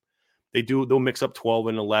Notre Dame. They'll mix up 12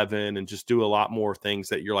 and 11 and just do a lot more things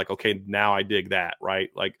that you're like, okay, now I dig that, right?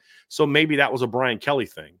 Like, so maybe that was a Brian Kelly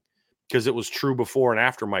thing because it was true before and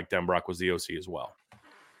after Mike Denbrock was the OC as well.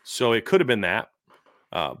 So it could have been that.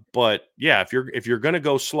 But yeah, if you're going to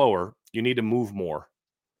go slower, you need to move more.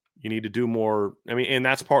 You need to do more. I mean, and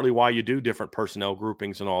that's partly why you do different personnel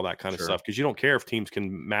groupings and all that kind of stuff, because you don't care if teams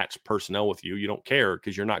can match personnel with you. You don't care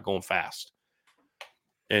because you're not going fast.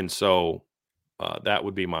 And so that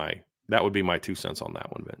would be my 2 cents on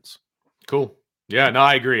that one, Vince. Cool. Yeah, no,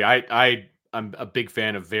 I agree. I'm a big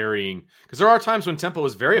fan of varying, because there are times when tempo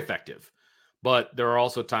is very effective, but there are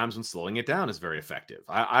also times when slowing it down is very effective.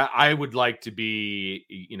 I would like to be,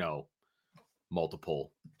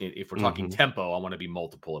 multiple. If we're talking tempo, I want to be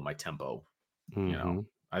multiple in my tempo.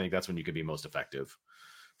 I think that's when you can be most effective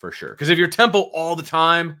for sure. Because if you're tempo all the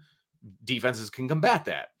time, defenses can combat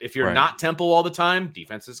that. If you're not tempo all the time,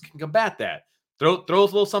 defenses can combat that. Throw a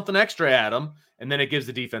little something extra at them, and then it gives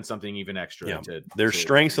the defense something even extra. Yeah. There's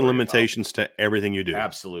strengths and limitations to everything you do.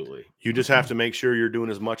 Absolutely. You just have to make sure you're doing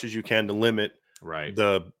as much as you can to limit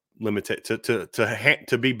the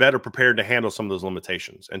to be better prepared to handle some of those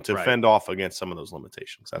limitations and to fend off against some of those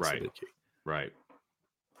limitations. That's the big key. Right.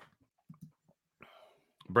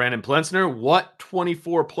 Brandon Plensner, what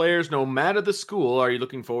 24 players, no matter the school, are you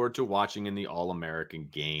looking forward to watching in the All-American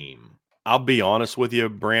game? I'll be honest with you,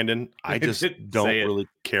 Brandon. I just don't really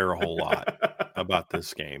care a whole lot about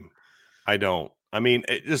this game. I don't. I mean,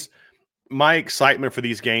 it just my excitement for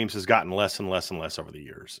these games has gotten less and less and less over the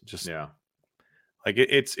years. Just like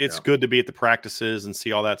it's good to be at the practices and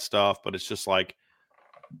see all that stuff, but it's just like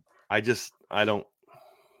I don't.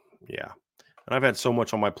 Yeah. And I've had so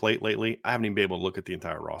much on my plate lately, I haven't even been able to look at the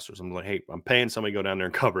entire rosters. I'm like, hey, I'm paying somebody to go down there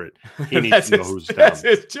and cover it. He needs to know who's down. That's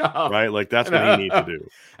his job. Right? Like, that's what he needs to do.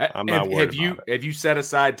 I'm not worried about it. Have you set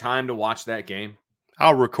aside time to watch that game?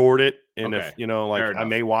 I'll record it. And if, I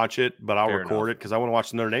may watch it, but I'll record it because I want to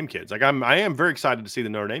watch the Notre Dame kids. Like, I am very excited to see the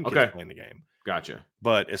Notre Dame kids playing the game. Gotcha.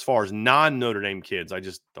 But as far as non-Notre Dame kids, I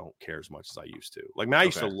just don't care as much as I used to. Like,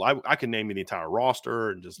 man, I can name you the entire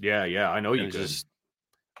roster and just. Yeah, I know you could.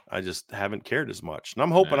 I just haven't cared as much. And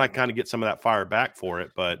I'm hoping I kind of get some of that fire back for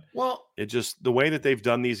it. But it just the way that they've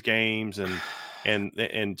done these games and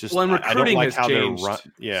just I don't like how they're run.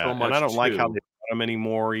 Yeah. So much and I don't like how they run them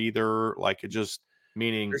anymore either. Like it just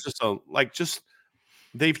there's just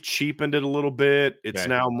they've cheapened it a little bit. It's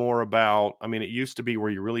now more about, I mean, it used to be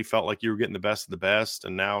where you really felt like you were getting the best of the best.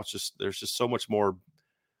 And now it's just there's just so much more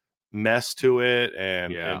mess to it.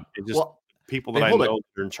 And it just people that I know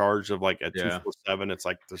are in charge of like at 247, it's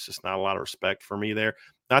like there's just not a lot of respect for me there.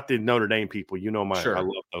 Not the Notre Dame people, I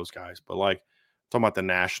love those guys, but like talking about the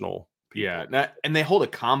national people. Yeah, and they hold a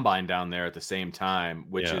combine down there at the same time,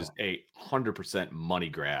 which is 100% money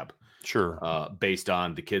grab. Sure, based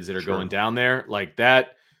on the kids that are going down there, like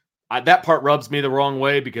that. That part rubs me the wrong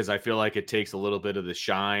way because I feel like it takes a little bit of the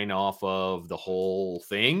shine off of the whole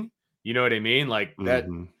thing. You know what I mean? Like that,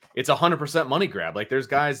 it's 100% money grab. Like there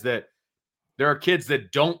are kids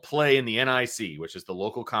that don't play in the NIC, which is the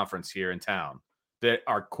local conference here in town, that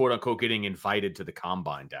are quote unquote getting invited to the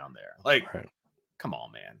combine down there. Like, come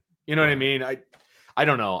on, man. You know what I mean? I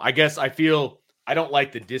don't know. I guess I feel I don't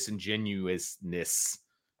like the disingenuousness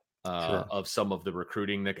of some of the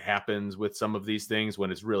recruiting that happens with some of these things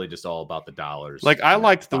when it's really just all about the dollars. Like I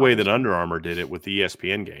liked the way that Under Armour did it with the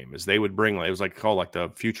ESPN game, is they would bring it was like called like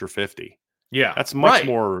the Future 50. Yeah, that's much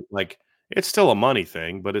more like. It's still a money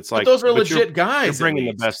thing, but it's like those are legit guys. You're bringing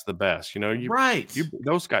the best of the best,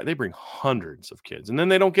 those guys, they bring hundreds of kids, and then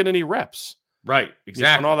they don't get any reps. Right,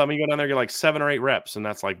 exactly. And all that, when you go down there, you get like 7 or 8 reps, and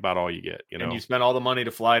that's like about all you get. And you spend all the money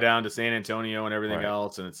to fly down to San Antonio and everything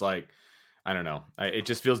else, and it's like, I don't know, it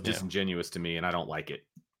just feels disingenuous to me, and I don't like it.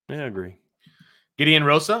 Yeah, I agree. Gideon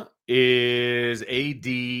Rosa, is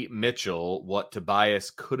A.D. Mitchell what Tobias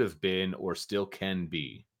could have been or still can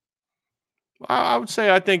be? I would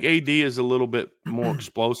say I think AD is a little bit more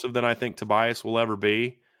explosive than I think Tobias will ever be.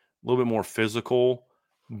 A little bit more physical.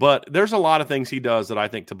 But there's a lot of things he does that I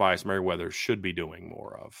think Tobias Merriweather should be doing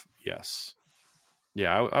more of. Yes.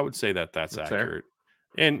 Yeah, I would say that's accurate.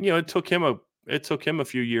 Fair. And it took him a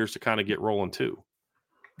few years to kind of get rolling too.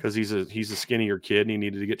 Because he's a skinnier kid and he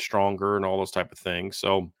needed to get stronger and all those type of things.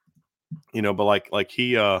 So, but like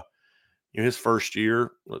he his first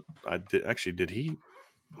year, did he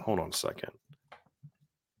hold on a second.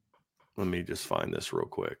 Let me just find this real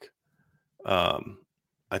quick.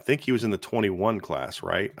 I think he was in the 21 class,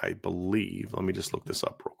 right? I believe. Let me just look this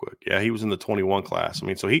up real quick. Yeah, he was in the 21 class. I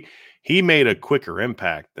mean, so he made a quicker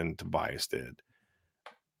impact than Tobias did.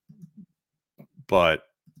 But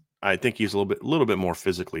I think he's a little bit more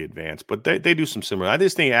physically advanced. But they do some similar. I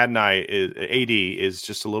just think AD is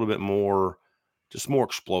just a little bit more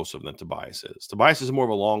explosive than Tobias is. Tobias is more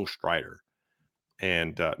of a long strider.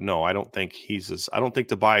 And no, I don't think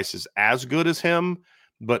Tobias is as good as him,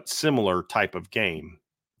 but similar type of game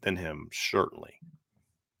than him. Certainly.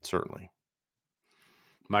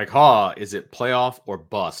 Mike Haw, is it playoff or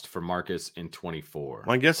bust for Marcus in 24?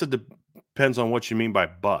 Well, I guess it depends on what you mean by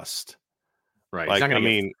bust. Right. Like,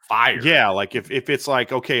 get fired. Yeah. Like if it's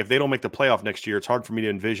like, okay, if they don't make the playoff next year, it's hard for me to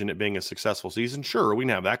envision it being a successful season. Sure. We can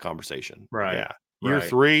have that conversation. Right. Yeah. Year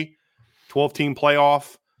 3, 12-team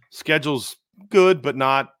playoff, schedule's good, but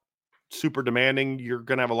not super demanding. You're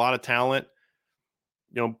going to have a lot of talent.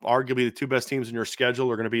 Arguably the 2 best teams in your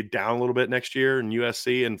schedule are going to be down a little bit next year in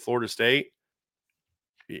USC and Florida State.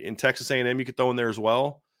 In Texas A&M, you could throw in there as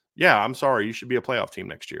well. Yeah, I'm sorry. You should be a playoff team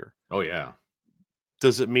next year. Oh, yeah.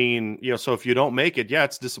 Does it mean, so if you don't make it, yeah,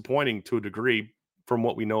 it's disappointing to a degree from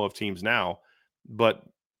what we know of teams now. But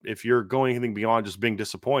if you're going anything beyond just being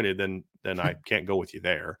disappointed, then I can't go with you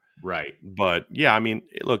there. Right. But yeah, I mean,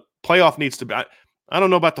 look, playoff needs to be. I don't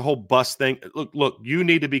know about the whole bust thing. Look, you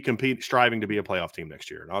need to be striving to be a playoff team next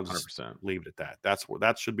year. And I'll just 100%. leave it at that.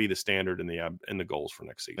 That should be the standard in the goals for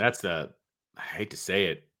next season. I hate to say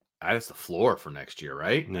it, that's the floor for next year,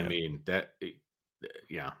 right? Yeah. I mean,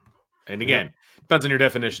 yeah. And again, depends on your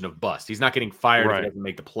definition of bust. He's not getting fired if he doesn't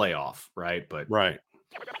make the playoff, right? But right.